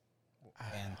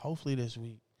 And hopefully this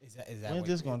week. Is that when's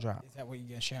this gonna drop? Is that what you're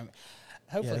gonna show me?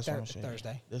 Hopefully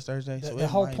Thursday. This Thursday. So the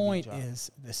whole point is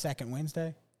the second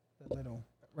Wednesday. The little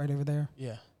right over there.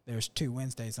 Yeah. There's 2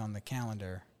 Wednesdays on the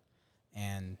calendar,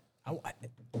 and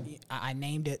I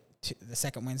named it the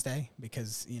second Wednesday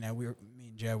because me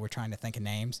and Joe were trying to think of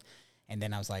names, and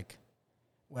then I was like,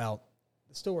 well,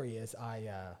 the story is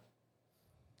I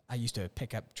used to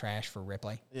pick up trash for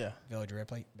Ripley. Yeah. Village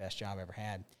Ripley, best job I ever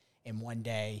had. And one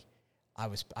day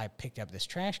I picked up this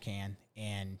trash can,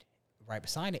 and right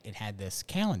beside it had this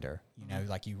calendar,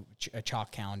 like a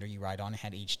chalk calendar you write on. It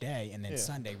had each day, and then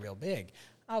Sunday real big.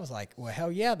 I was like, well,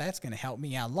 hell yeah, that's going to help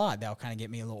me out a lot. That'll kind of get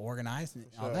me a little organized and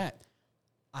all that.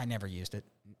 I never used it,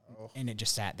 and it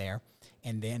just sat there.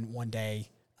 And then one day,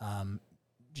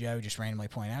 Joe just randomly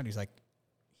pointed out, he's like,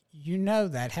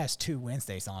 that has 2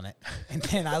 Wednesdays on it. And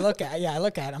then I look at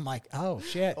it, I'm like, oh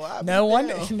shit. No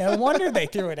wonder they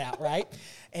threw it out, right?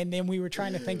 And then we were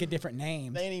trying to think of different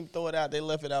names. They didn't even throw it out. They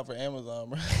left it out for Amazon,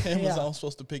 bro. Amazon's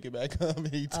supposed to pick it back up, and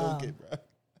he took it, bro.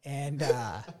 And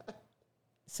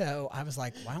so I was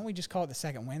like, why don't we just call it the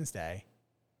second Wednesday?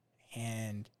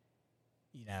 And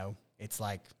it's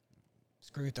like,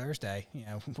 screw Thursday.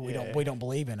 We don't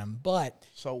believe in them. But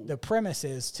so the premise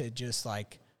is to just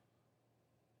like,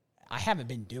 I haven't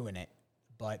been doing it,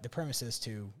 but the premise is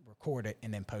to record it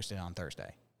and then post it on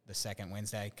Thursday. the second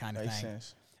Wednesday kind of Makes thing.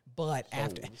 sense. But So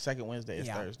after second Wednesday is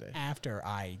Thursday. After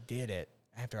I did it,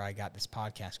 after I got this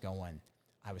podcast going,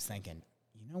 I was thinking,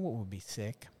 you know what would be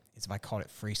sick is if I called it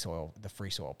the Free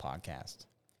Soil Podcast,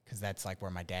 because that's like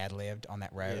where my dad lived on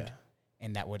that road,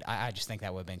 and that would I just think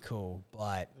that would have been cool.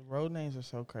 But the road names are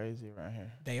so crazy around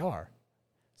here. they are.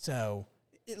 So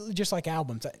just like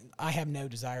albums, I have no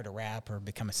desire to rap or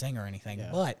become a singer or anything. Yeah.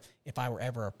 But if I were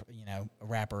ever a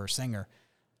rapper or singer,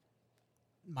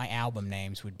 my album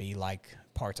names would be like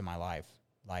parts of my life,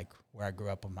 like where I grew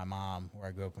up with my mom, where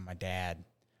I grew up with my dad,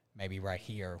 maybe right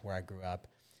here where I grew up.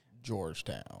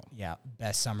 Georgetown. Yeah,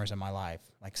 best summers of my life,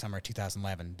 like summer of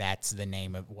 2011. That's the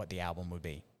name of what the album would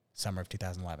be, summer of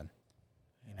 2011.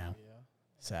 You know,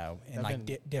 so and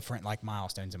like different like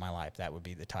milestones in my life. That would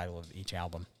be the title of each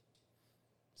album.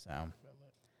 So, I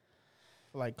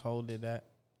feel like Cole did that.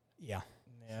 Yeah.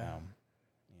 So,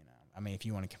 I mean, if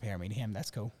you want to compare me to him, that's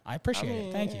cool. I appreciate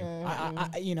it. Thank you.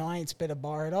 I ain't spit a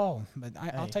bar at all, but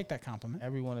I'll take that compliment.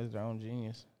 Everyone is their own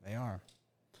genius. They are.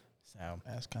 So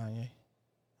ask Kanye.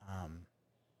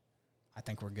 I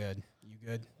think we're good. You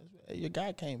good? Your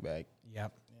guy came back.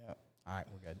 Yep. All right,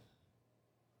 we're good.